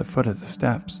appeared at the foot of the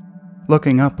steps,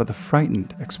 looking up with a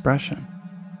frightened expression.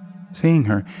 Seeing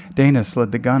her, Dana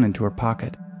slid the gun into her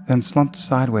pocket, then slumped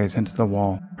sideways into the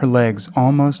wall, her legs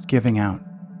almost giving out.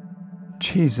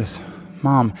 "Jesus,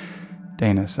 Mom,"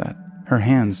 Dana said, her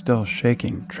hands still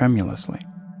shaking tremulously.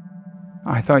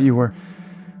 "I thought you were..."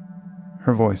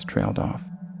 Her voice trailed off.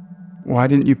 "Why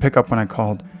didn't you pick up when I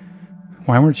called?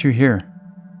 Why weren't you here?"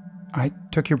 "I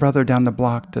took your brother down the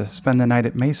block to spend the night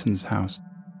at Mason's house.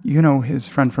 You know, his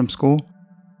friend from school?"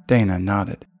 Dana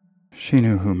nodded. She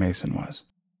knew who Mason was.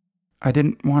 "I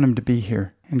didn't want him to be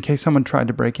here, in case someone tried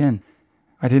to break in.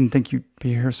 I didn't think you'd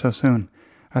be here so soon.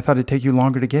 I thought it'd take you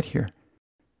longer to get here.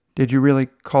 Did you really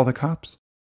call the cops?"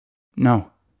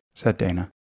 "No," said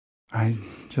Dana. "I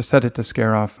just said it to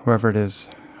scare off whoever it is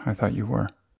I thought you were."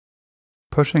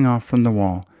 Pushing off from the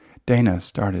wall, Dana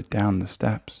started down the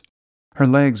steps. Her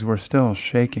legs were still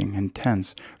shaking and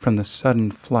tense from the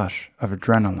sudden flush of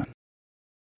adrenaline.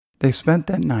 They spent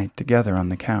that night together on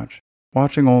the couch,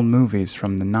 watching old movies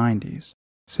from the 90s,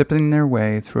 sipping their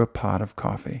way through a pot of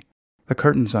coffee, the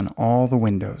curtains on all the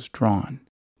windows drawn,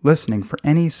 listening for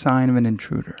any sign of an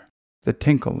intruder, the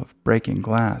tinkle of breaking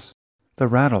glass, the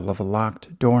rattle of a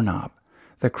locked doorknob,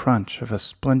 the crunch of a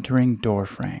splintering door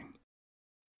frame.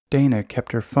 Dana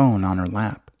kept her phone on her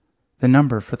lap, the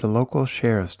number for the local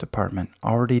sheriff's department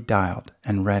already dialed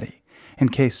and ready, in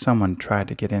case someone tried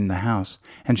to get in the house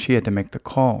and she had to make the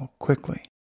call quickly.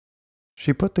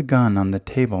 She put the gun on the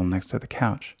table next to the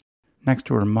couch, next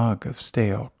to her mug of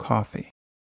stale coffee.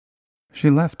 She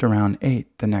left around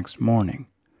 8 the next morning,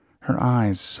 her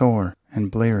eyes sore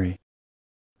and bleary.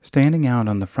 Standing out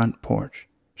on the front porch,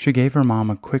 she gave her mom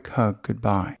a quick hug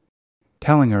goodbye,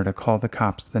 telling her to call the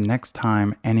cops the next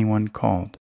time anyone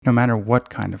called, no matter what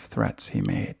kind of threats he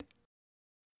made.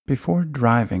 Before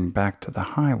driving back to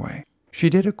the highway, she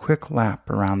did a quick lap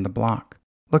around the block,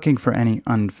 looking for any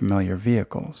unfamiliar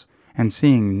vehicles and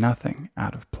seeing nothing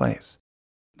out of place.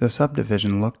 The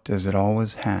subdivision looked as it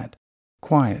always had,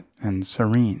 quiet and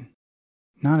serene.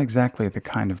 Not exactly the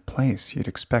kind of place you'd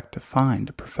expect to find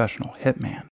a professional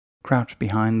hitman crouched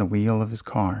behind the wheel of his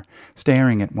car,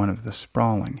 staring at one of the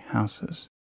sprawling houses.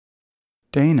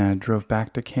 Dana drove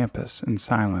back to campus in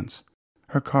silence,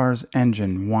 her car's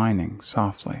engine whining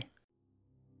softly.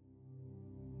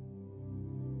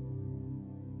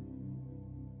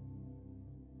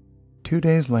 Two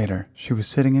days later, she was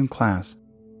sitting in class,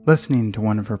 listening to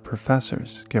one of her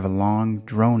professors give a long,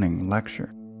 droning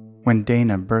lecture, when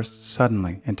Dana burst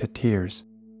suddenly into tears,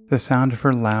 the sound of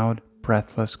her loud,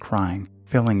 breathless crying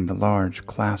filling the large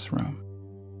classroom.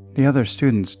 The other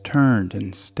students turned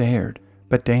and stared,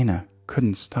 but Dana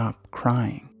couldn't stop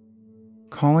crying.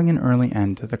 Calling an early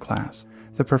end to the class,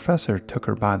 the professor took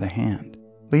her by the hand,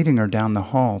 leading her down the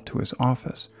hall to his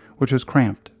office, which was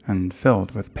cramped and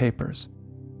filled with papers.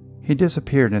 He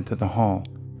disappeared into the hall,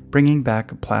 bringing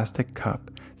back a plastic cup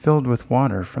filled with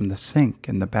water from the sink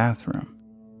in the bathroom.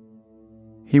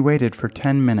 He waited for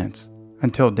 10 minutes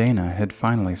until Dana had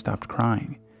finally stopped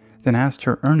crying, then asked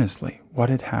her earnestly what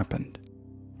had happened.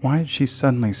 Why had she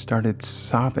suddenly started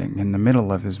sobbing in the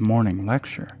middle of his morning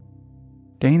lecture?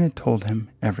 Dana told him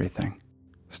everything,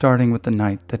 starting with the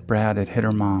night that Brad had hit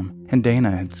her mom and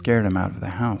Dana had scared him out of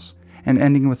the house, and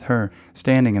ending with her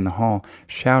standing in the hall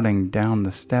shouting down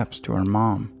the steps to her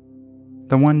mom.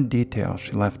 The one detail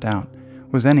she left out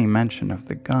was any mention of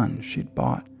the gun she'd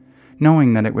bought,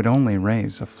 knowing that it would only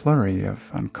raise a flurry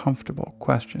of uncomfortable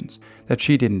questions that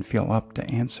she didn't feel up to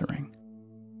answering.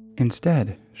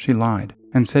 Instead, she lied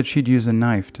and said she'd use a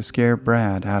knife to scare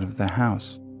Brad out of the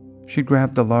house. She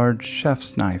grabbed a large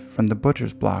chef's knife from the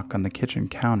butcher's block on the kitchen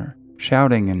counter,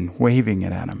 shouting and waving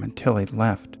it at him until he'd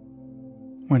left.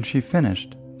 When she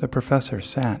finished, the professor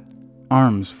sat,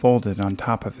 arms folded on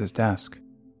top of his desk.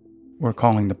 "We're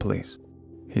calling the police,"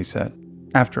 he said,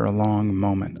 after a long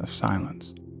moment of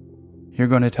silence. "You're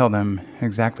going to tell them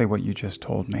exactly what you just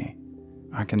told me.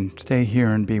 I can stay here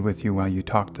and be with you while you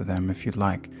talk to them if you'd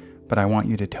like, but I want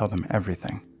you to tell them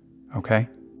everything, okay?"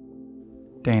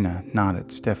 Dana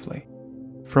nodded stiffly.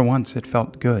 For once it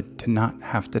felt good to not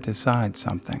have to decide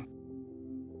something.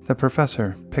 The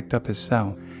professor picked up his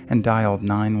cell and dialed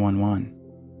 911.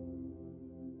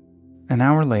 An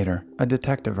hour later, a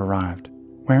detective arrived,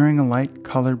 wearing a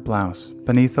light-colored blouse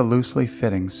beneath a loosely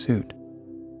fitting suit.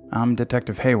 "I'm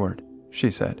Detective Hayward," she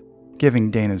said,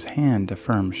 giving Dana's hand a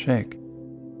firm shake.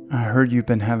 "I heard you've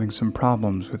been having some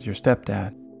problems with your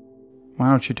stepdad. Why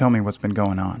don't you tell me what's been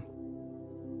going on?"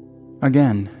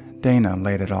 Again, Dana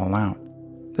laid it all out,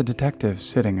 the detective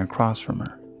sitting across from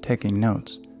her, taking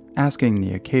notes, asking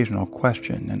the occasional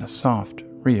question in a soft,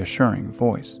 reassuring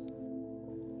voice.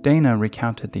 Dana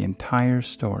recounted the entire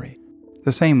story,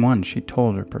 the same one she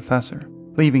told her professor,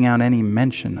 leaving out any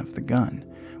mention of the gun,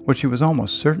 which she was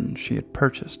almost certain she had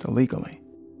purchased illegally.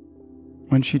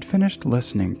 When she'd finished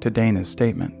listening to Dana's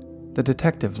statement, the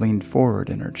detective leaned forward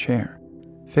in her chair,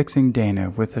 fixing Dana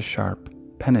with a sharp,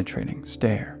 penetrating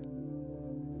stare.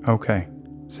 "Okay,"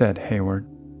 said Hayward.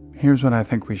 "Here's what I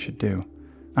think we should do.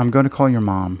 I'm going to call your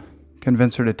mom,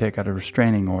 convince her to take out a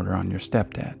restraining order on your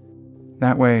stepdad.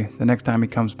 That way, the next time he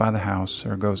comes by the house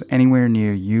or goes anywhere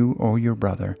near you or your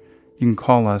brother, you can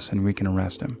call us and we can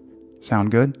arrest him.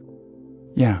 Sound good?"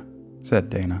 "Yeah," said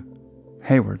Dana.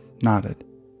 Hayward nodded.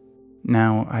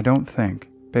 "Now, I don't think,"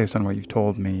 based on what you've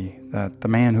told me, that the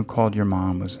man who called your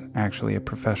mom was actually a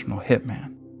professional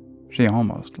hitman." She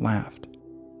almost laughed.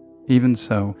 "Even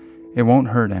so, it won't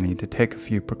hurt any to take a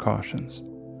few precautions.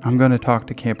 I'm going to talk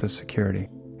to campus security,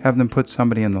 have them put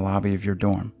somebody in the lobby of your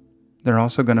dorm. They're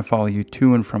also going to follow you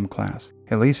to and from class,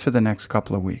 at least for the next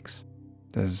couple of weeks.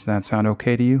 Does that sound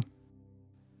okay to you?"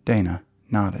 Dana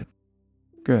nodded.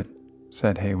 "Good,"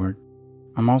 said Hayward.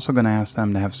 "I'm also going to ask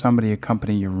them to have somebody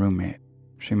accompany your roommate.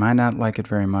 She might not like it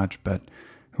very much, but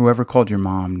whoever called your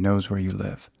mom knows where you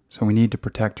live, so we need to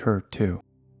protect her too.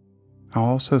 I'll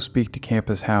also speak to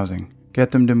campus housing,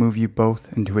 get them to move you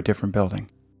both into a different building."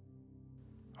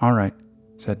 "All right,"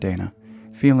 said Dana,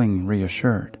 feeling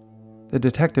reassured. The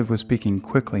detective was speaking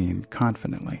quickly and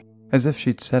confidently, as if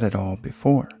she'd said it all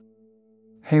before.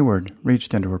 Hayward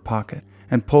reached into her pocket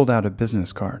and pulled out a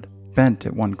business card, bent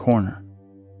at one corner.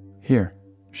 "Here,"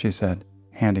 she said,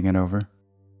 handing it over.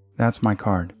 "That's my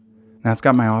card. That's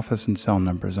got my office and cell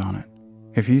numbers on it.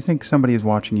 If you think somebody is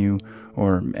watching you,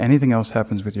 or anything else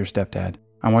happens with your stepdad,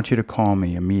 I want you to call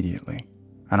me immediately.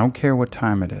 I don't care what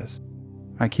time it is.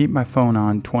 I keep my phone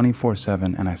on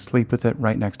 24/7 and I sleep with it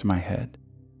right next to my head.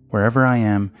 Wherever I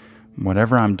am,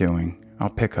 whatever I'm doing, I'll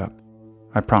pick up.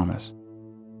 I promise."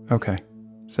 "Okay,"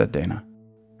 said Dana,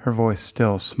 her voice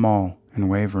still small and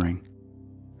wavering.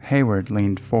 Hayward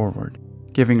leaned forward,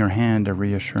 giving her hand a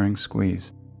reassuring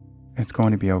squeeze. "It's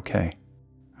going to be okay.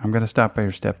 I'm going to stop by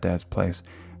your stepdad's place,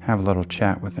 have a little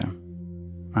chat with him.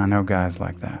 I know guys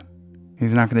like that.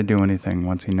 He's not going to do anything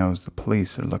once he knows the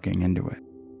police are looking into it."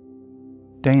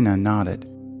 Dana nodded,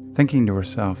 thinking to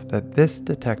herself that this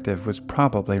detective was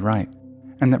probably right,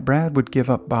 and that Brad would give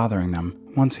up bothering them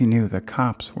once he knew the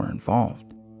cops were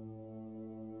involved.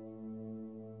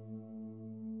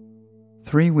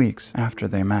 3 weeks after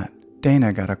they met,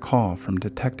 Dana got a call from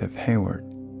Detective Hayward.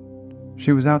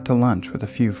 She was out to lunch with a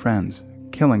few friends,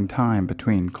 killing time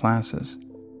between classes.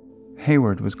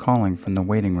 Hayward was calling from the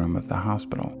waiting room of the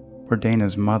hospital, where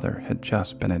Dana's mother had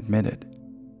just been admitted.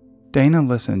 Dana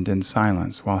listened in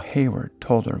silence while Hayward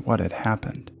told her what had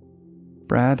happened.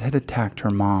 Brad had attacked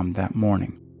her mom that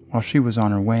morning while she was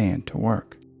on her way into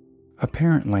work.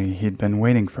 Apparently, he'd been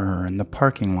waiting for her in the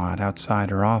parking lot outside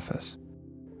her office.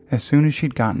 As soon as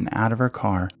she'd gotten out of her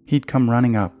car, he'd come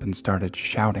running up and started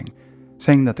shouting,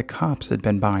 saying that the cops had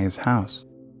been by his house.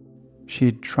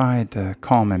 She'd tried to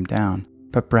calm him down,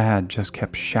 but Brad just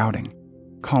kept shouting,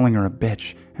 calling her a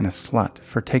bitch and a slut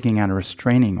for taking out a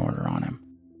restraining order on him.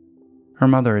 Her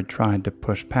mother had tried to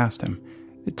push past him,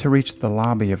 to reach the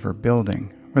lobby of her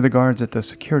building, where the guards at the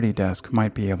security desk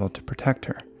might be able to protect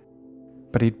her.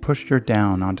 But he'd pushed her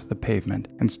down onto the pavement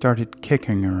and started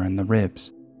kicking her in the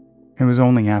ribs. It was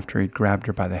only after he'd grabbed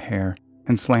her by the hair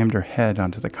and slammed her head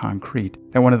onto the concrete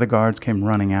that one of the guards came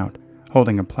running out,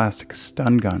 holding a plastic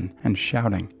stun gun and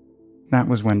shouting. That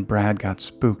was when Brad got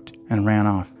spooked and ran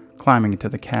off, climbing into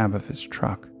the cab of his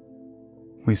truck.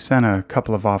 "We sent a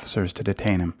couple of officers to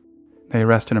detain him. They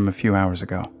arrested him a few hours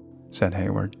ago," said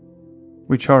Hayward.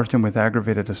 "We charged him with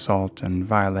aggravated assault and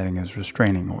violating his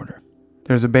restraining order.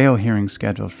 There's a bail hearing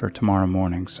scheduled for tomorrow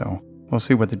morning, so we'll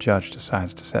see what the judge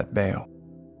decides to set bail."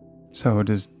 "So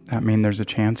does that mean there's a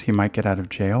chance he might get out of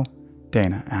jail?"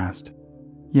 Dana asked.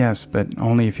 "Yes, but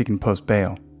only if he can post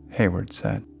bail," Hayward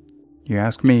said. "You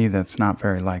ask me, that's not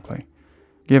very likely.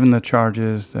 Given the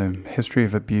charges, the history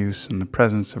of abuse, and the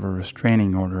presence of a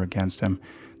restraining order against him,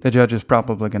 the judge is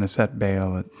probably going to set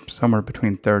bail at somewhere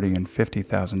between $30,000 and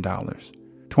 $50,000,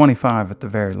 $25,000 at the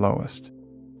very lowest.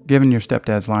 Given your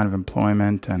stepdad's line of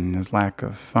employment and his lack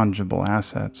of fungible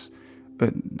assets,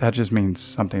 but that just means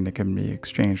something that can be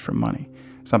exchanged for money,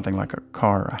 something like a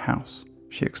car or a house,"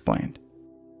 she explained.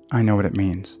 "I know what it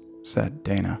means," said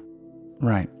Dana.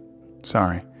 "Right.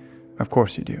 Sorry. Of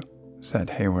course you do," said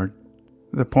Hayward.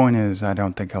 "The point is, I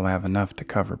don't think he'll have enough to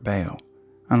cover bail.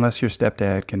 Unless your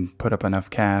stepdad can put up enough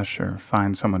cash or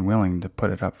find someone willing to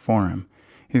put it up for him,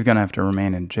 he's going to have to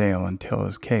remain in jail until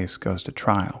his case goes to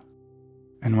trial."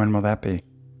 "And when will that be?"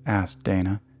 asked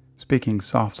Dana, speaking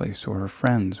softly so her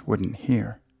friends wouldn't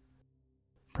hear.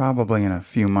 "Probably in a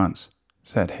few months,"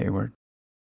 said Hayward.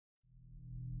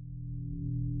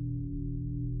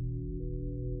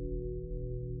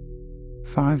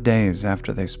 "5 days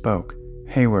after they spoke,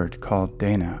 Hayward called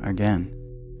Dana again.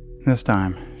 This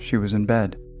time, she was in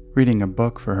bed, reading a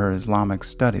book for her Islamic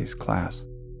studies class.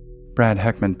 Brad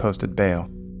Heckman posted bail.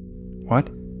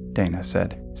 "What?" Dana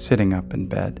said, sitting up in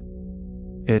bed.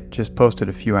 "It just posted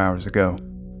a few hours ago,"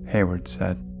 Hayward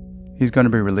said. "He's going to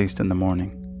be released in the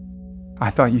morning." "I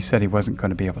thought you said he wasn't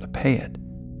going to be able to pay it."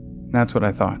 "That's what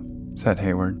I thought," said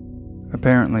Hayward.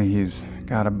 "Apparently he's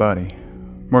got a buddy.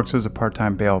 Works as a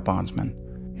part-time bail bondsman.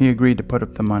 He agreed to put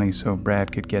up the money so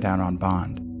Brad could get out on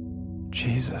bond.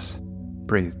 Jesus,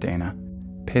 breathed Dana,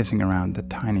 pacing around the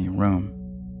tiny room.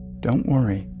 Don't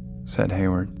worry, said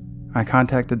Hayward. I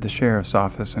contacted the sheriff's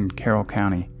office in Carroll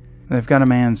County. They've got a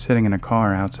man sitting in a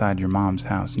car outside your mom's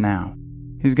house now.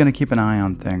 He's going to keep an eye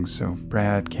on things so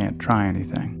Brad can't try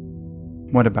anything.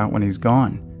 What about when he's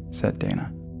gone? Said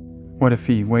Dana. What if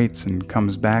he waits and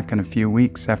comes back in a few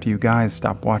weeks after you guys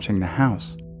stop watching the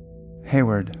house?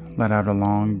 Hayward let out a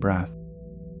long breath.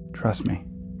 Trust me,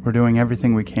 we're doing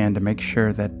everything we can to make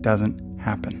sure that doesn't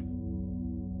happen.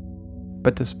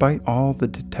 But despite all the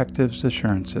detective's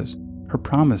assurances, her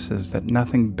promises that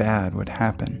nothing bad would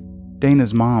happen,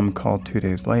 Dana's mom called 2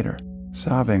 days later,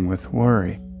 sobbing with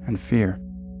worry and fear.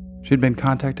 She'd been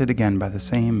contacted again by the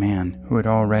same man who had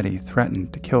already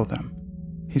threatened to kill them.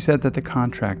 He said that the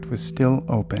contract was still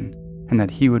open and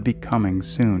that he would be coming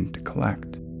soon to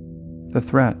collect. The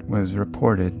threat was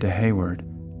reported to Hayward,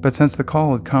 but since the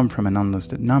call had come from an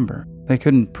unlisted number, they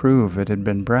couldn't prove it had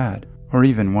been Brad or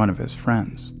even one of his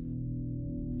friends.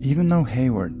 Even though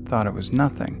Hayward thought it was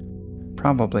nothing,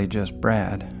 probably just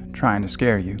Brad trying to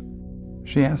scare you,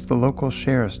 she asked the local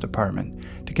sheriff's department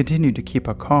to continue to keep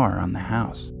a car on the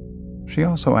house. She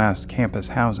also asked Campus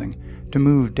Housing to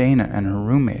move Dana and her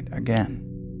roommate again.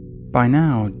 By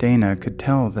now, Dana could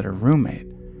tell that her roommate,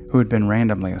 who had been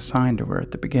randomly assigned to her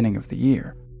at the beginning of the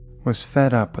year, was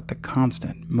fed up with the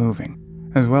constant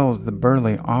moving, as well as the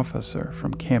burly officer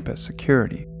from campus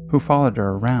security who followed her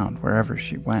around wherever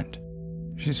she went.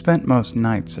 She spent most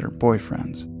nights at her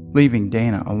boyfriend's, leaving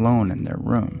Dana alone in their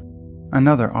room.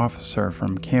 Another officer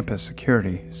from campus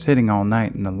security sitting all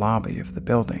night in the lobby of the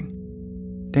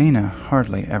building. Dana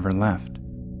hardly ever left.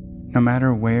 No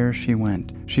matter where she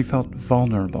went, she felt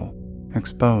vulnerable,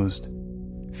 exposed,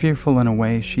 fearful in a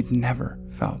way she'd never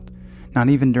felt, not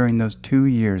even during those 2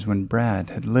 years when Brad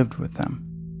had lived with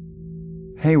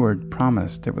them. Hayward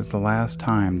promised it was the last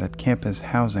time that Campus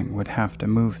Housing would have to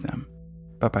move them,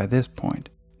 but by this point,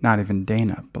 not even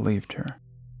Dana believed her.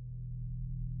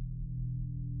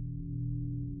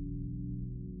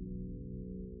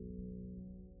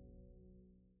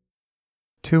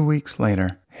 Two weeks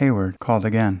later, Hayward called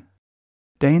again.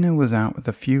 Dana was out with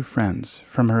a few friends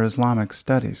from her Islamic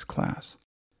studies class.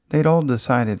 They'd all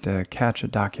decided to catch a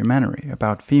documentary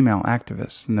about female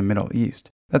activists in the Middle East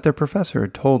that their professor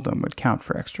had told them would count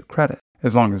for extra credit,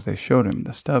 as long as they showed him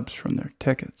the stubs from their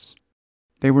tickets.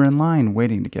 They were in line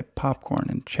waiting to get popcorn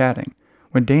and chatting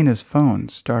when Dana's phone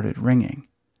started ringing.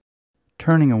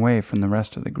 Turning away from the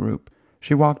rest of the group,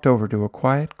 she walked over to a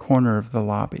quiet corner of the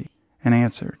lobby and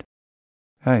answered.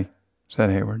 Hey, said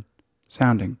Hayward,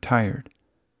 sounding tired.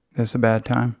 This a bad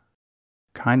time?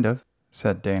 Kind of,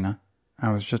 said Dana.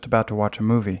 I was just about to watch a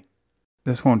movie.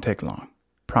 This won't take long,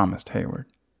 promised Hayward.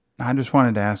 I just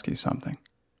wanted to ask you something.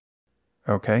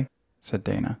 Okay, said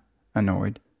Dana,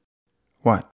 annoyed.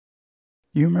 What?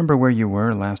 You remember where you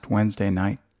were last Wednesday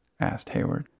night? Asked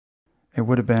Hayward. It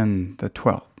would have been the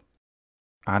 12th.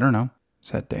 I don't know,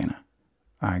 said Dana.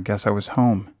 I guess I was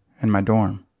home, in my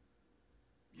dorm.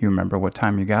 You remember what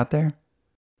time you got there?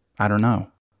 I don't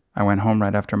know. I went home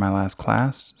right after my last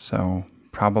class, so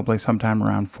probably sometime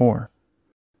around 4.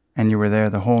 And you were there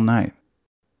the whole night?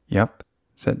 Yep,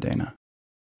 said Dana.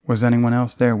 Was anyone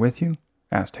else there with you?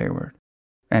 Asked Hayward.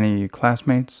 Any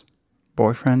classmates?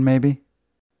 Boyfriend, maybe?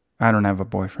 I don't have a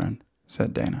boyfriend,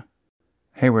 said Dana.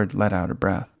 Hayward let out a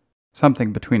breath,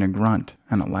 something between a grunt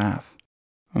and a laugh.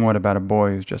 And what about a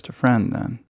boy who's just a friend,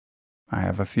 then? I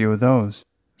have a few of those,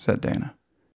 said Dana.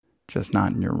 Just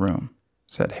not in your room,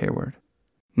 said Hayward.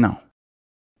 No.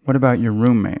 What about your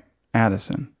roommate,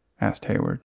 Addison? Asked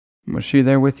Hayward. Was she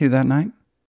there with you that night?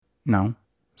 No,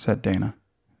 said Dana.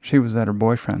 She was at her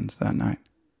boyfriend's that night.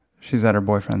 She's at her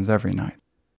boyfriend's every night.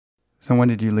 So when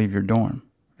did you leave your dorm,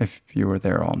 if you were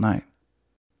there all night?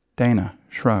 Dana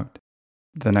shrugged.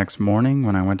 The next morning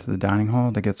when I went to the dining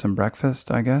hall to get some breakfast,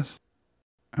 I guess.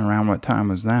 Around what time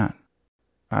was that?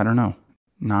 I don't know.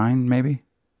 9, maybe?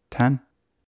 10?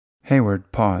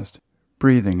 Hayward paused,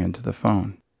 breathing into the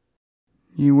phone.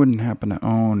 You wouldn't happen to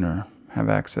own or have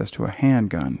access to a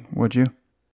handgun, would you?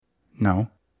 No,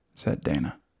 said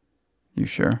Dana. You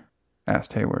sure?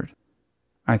 Asked Hayward.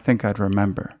 I think I'd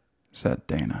remember, said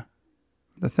Dana.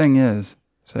 The thing is,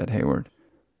 said Hayward,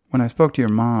 when I spoke to your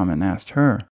mom and asked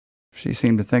her, she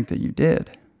seemed to think that you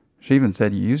did. She even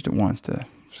said you used it once to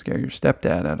scare your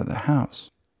stepdad out of the house.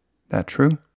 That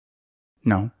true?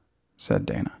 No, said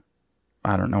Dana.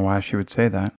 I don't know why she would say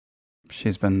that.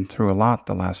 She's been through a lot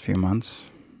the last few months.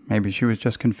 Maybe she was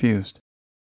just confused.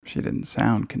 She didn't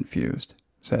sound confused,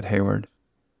 said Hayward.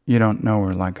 You don't know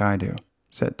her like I do,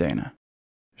 said Dana.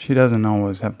 She doesn't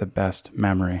always have the best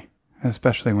memory,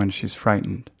 especially when she's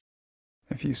frightened."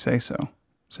 "If you say so,"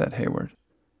 said Hayward.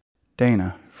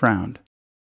 Dana frowned.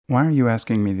 "Why are you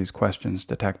asking me these questions,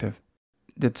 Detective?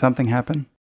 Did something happen?"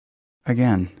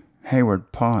 Again,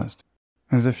 Hayward paused,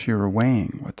 as if she were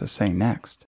weighing what to say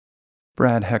next.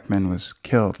 "Brad Heckman was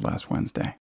killed last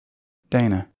Wednesday."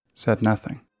 Dana said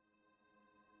nothing.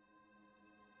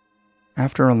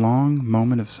 After a long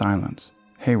moment of silence,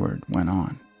 Hayward went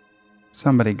on.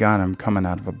 "Somebody got him coming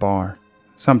out of a bar,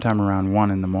 sometime around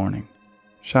 1 in the morning.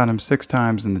 Shot him 6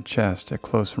 times in the chest at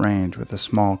close range with a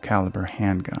small caliber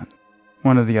handgun.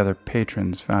 One of the other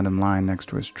patrons found him lying next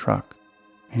to his truck.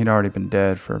 He'd already been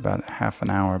dead for about half an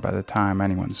hour by the time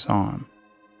anyone saw him.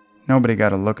 Nobody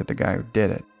got a look at the guy who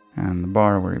did it, and the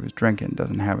bar where he was drinking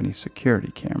doesn't have any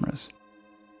security cameras."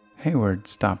 Hayward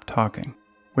stopped talking,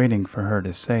 waiting for her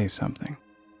to say something.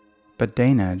 But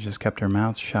Dana just kept her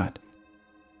mouth shut.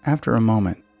 After a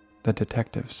moment, the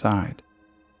detective sighed.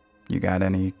 "You got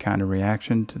any kind of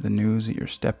reaction to the news that your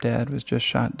stepdad was just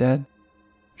shot dead?"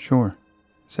 "Sure,"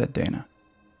 said Dana.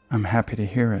 "I'm happy to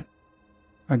hear it."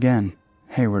 Again,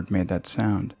 Hayward made that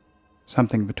sound,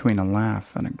 something between a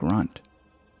laugh and a grunt.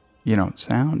 "You don't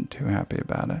sound too happy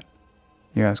about it.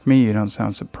 You ask me, you don't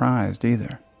sound surprised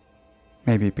either."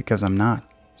 "Maybe because I'm not,"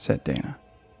 said Dana.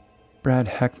 "Brad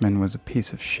Heckman was a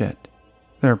piece of shit.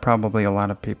 There are probably a lot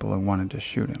of people who wanted to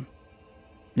shoot him."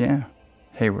 "Yeah,"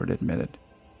 Hayward admitted.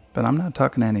 "But I'm not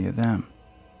talking to any of them.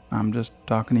 I'm just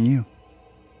talking to you."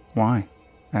 "Why?"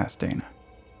 asked Dana.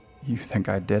 "You think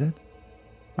I did it?"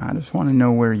 "I just want to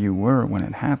know where you were when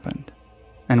it happened,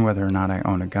 and whether or not I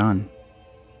own a gun."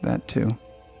 "That too."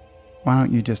 "Why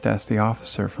don't you just ask the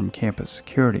officer from campus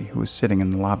security who was sitting in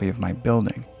the lobby of my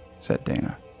building?" said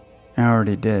Dana. "I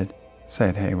already did,"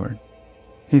 said Hayward.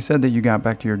 "He said that you got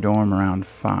back to your dorm around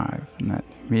 5 and that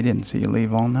he didn't see you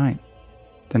leave all night."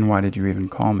 "Then why did you even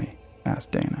call me?"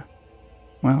 asked Dana.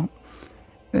 "Well,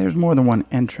 there's more than one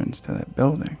entrance to that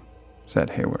building,"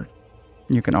 said Hayward.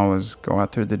 "You can always go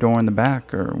out through the door in the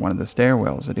back or one of the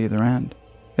stairwells at either end.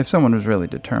 If someone was really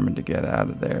determined to get out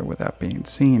of there without being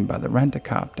seen by the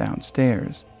rent-a-cop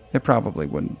downstairs, it probably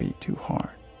wouldn't be too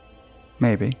hard."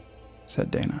 "Maybe," said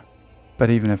Dana. "But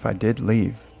even if I did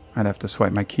leave, I'd have to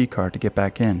swipe my keycard to get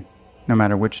back in, no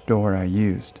matter which door I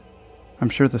used. I'm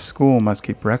sure the school must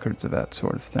keep records of that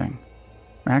sort of thing."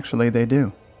 "Actually, they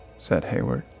do," said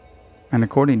Hayward. "And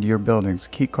according to your building's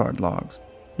keycard logs,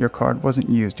 your card wasn't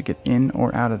used to get in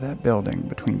or out of that building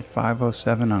between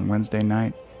 5:07 on Wednesday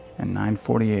night and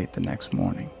 9:48 the next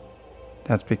morning."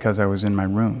 "That's because I was in my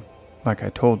room, like I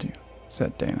told you,"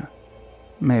 said Dana.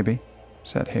 "Maybe,"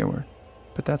 said Hayward,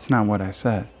 "but that's not what I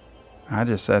said. I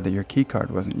just said that your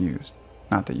keycard wasn't used,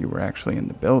 not that you were actually in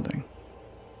the building."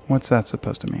 "What's that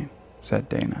supposed to mean?" said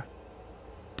Dana.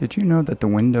 "Did you know that the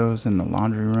windows in the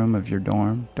laundry room of your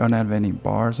dorm don't have any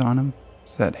bars on them?"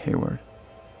 said Hayward.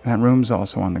 "That room's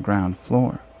also on the ground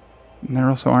floor. And there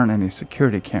also aren't any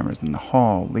security cameras in the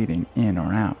hall leading in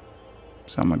or out.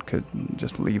 Someone could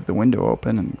just leave the window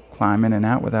open and climb in and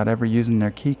out without ever using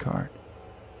their keycard."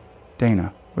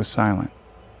 Dana was silent.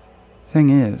 "Thing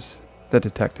is," the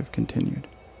detective continued,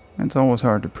 "it's always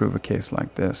hard to prove a case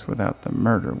like this without the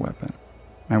murder weapon,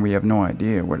 and we have no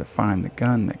idea where to find the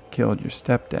gun that killed your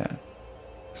stepdad."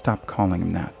 "Stop calling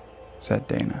him that," said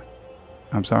Dana.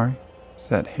 "I'm sorry?"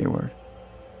 said Hayward.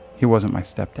 "He wasn't my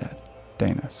stepdad,"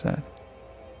 Dana said.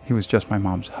 "He was just my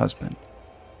mom's husband."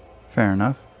 "Fair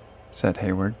enough," said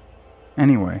Hayward.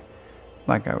 "Anyway,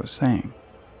 like I was saying,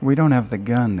 we don't have the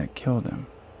gun that killed him.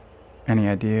 Any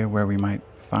idea where we might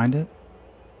find it?"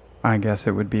 "I guess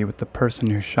it would be with the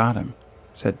person who shot him,"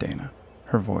 said Dana,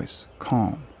 her voice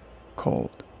calm,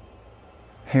 cold.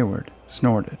 Hayward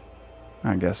snorted.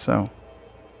 "I guess so."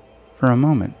 For a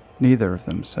moment, neither of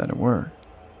them said a word.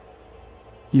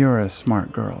 "You're a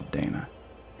smart girl, Dana,"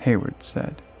 Hayward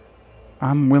said.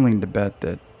 "I'm willing to bet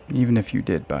that even if you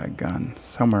did buy a gun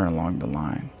somewhere along the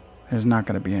line, there's not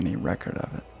going to be any record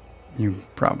of it. You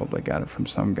probably got it from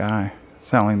some guy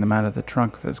selling them out of the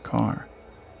trunk of his car.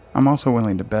 I'm also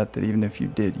willing to bet that even if you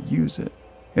did use it,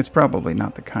 it's probably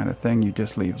not the kind of thing you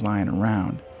just leave lying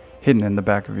around, hidden in the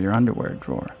back of your underwear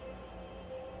drawer."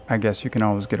 "I guess you can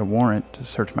always get a warrant to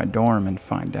search my dorm and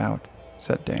find out,"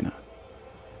 said Dana.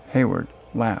 Hayward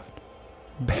laughed.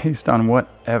 "Based on what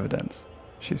evidence?"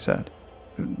 she said.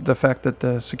 "The fact that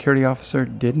the security officer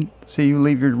didn't see you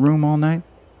leave your room all night?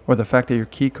 Or the fact that your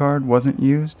key card wasn't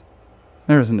used?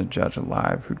 There isn't a judge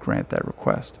alive who'd grant that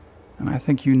request, and I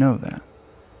think you know that."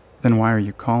 "Then why are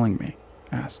you calling me?"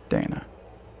 asked Dana.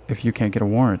 "If you can't get a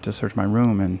warrant to search my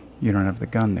room and you don't have the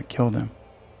gun that killed him."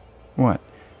 "What?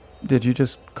 Did you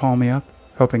just call me up,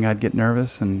 hoping I'd get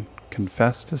nervous and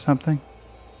confess to something?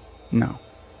 No,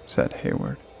 said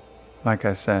Hayward. Like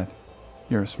I said,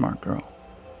 you're a smart girl.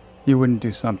 You wouldn't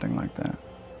do something like that.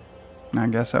 I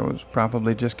guess I was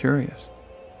probably just curious.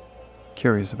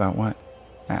 Curious about what?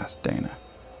 Asked Dana.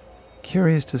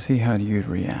 Curious to see how you'd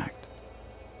react.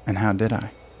 And how did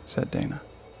I? Said Dana.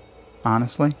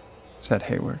 Honestly, said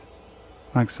Hayward.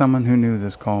 Like someone who knew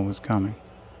this call was coming.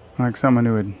 Like someone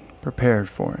who had prepared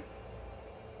for it.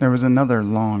 There was another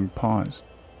long pause,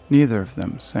 neither of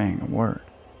them saying a word.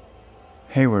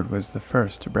 Hayward was the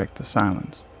first to break the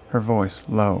silence, her voice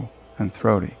low and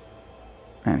throaty.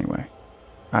 Anyway,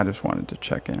 I just wanted to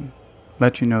check in.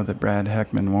 Let you know that Brad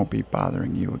Heckman won't be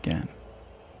bothering you again.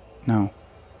 No,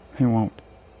 he won't,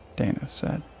 Dana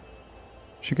said.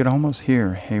 She could almost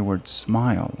hear Hayward's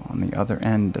smile on the other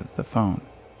end of the phone.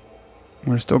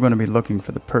 We're still going to be looking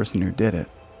for the person who did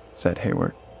it, said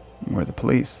Hayward. We're the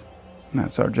police.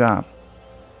 That's our job.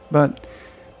 But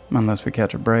unless we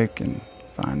catch a break and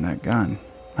find that gun,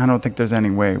 I don't think there's any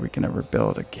way we can ever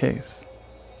build a case.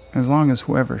 As long as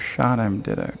whoever shot him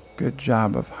did a good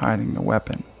job of hiding the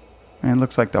weapon, and it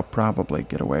looks like they'll probably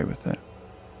get away with it.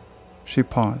 She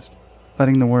paused,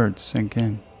 letting the words sink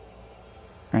in.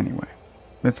 Anyway,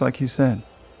 it's like you said,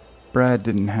 Brad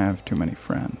didn't have too many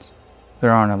friends.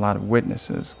 There aren't a lot of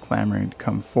witnesses clamoring to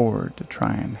come forward to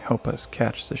try and help us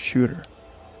catch the shooter.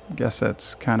 Guess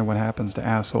that's kind of what happens to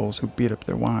assholes who beat up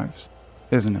their wives,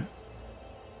 isn't it?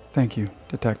 Thank you,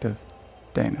 Detective,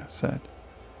 Dana said.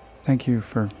 Thank you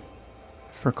for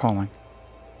calling.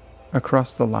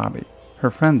 Across the lobby, her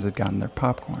friends had gotten their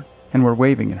popcorn and were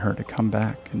waving at her to come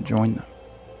back and join them.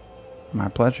 My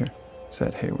pleasure,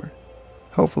 said Hayward.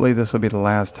 Hopefully this will be the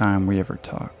last time we ever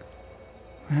talk.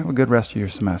 Have a good rest of your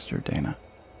semester, Dana.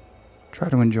 Try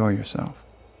to enjoy yourself.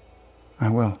 I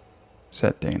will,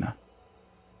 said Dana.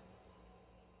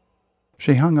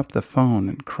 She hung up the phone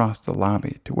and crossed the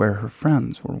lobby to where her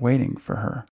friends were waiting for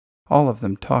her, all of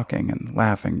them talking and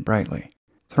laughing brightly,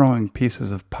 throwing pieces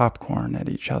of popcorn at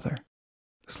each other.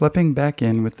 Slipping back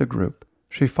in with the group,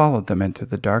 she followed them into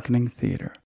the darkening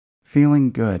theater,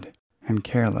 feeling good and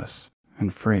careless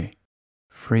and free,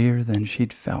 freer than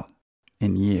she'd felt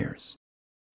in years.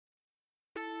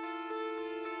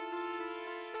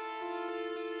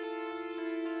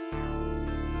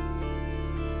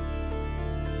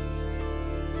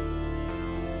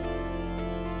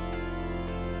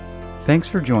 Thanks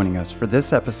for joining us for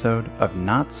this episode of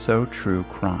Not So True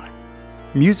Crime.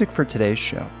 Music for today's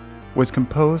show was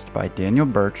composed by Daniel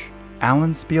Birch,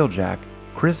 Alan Spieljack,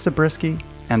 Chris Zabriskie,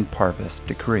 and Parvis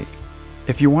Decree.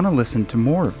 If you want to listen to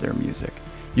more of their music,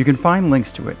 you can find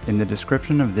links to it in the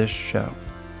description of this show.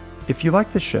 If you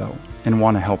like the show and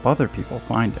want to help other people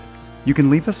find it, you can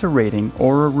leave us a rating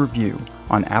or a review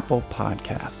on Apple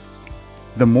Podcasts.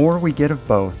 The more we get of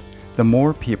both, the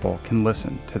more people can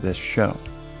listen to this show.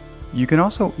 You can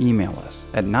also email us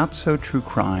at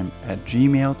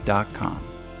notsotruecrime@gmail.com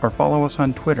or follow us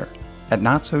on Twitter at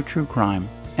notsotruecrime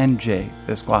and Jay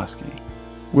Visglosky.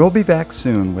 We'll be back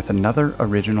soon with another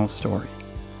original story.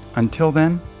 Until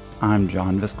then, I'm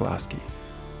John Visglosky.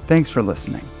 Thanks for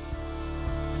listening.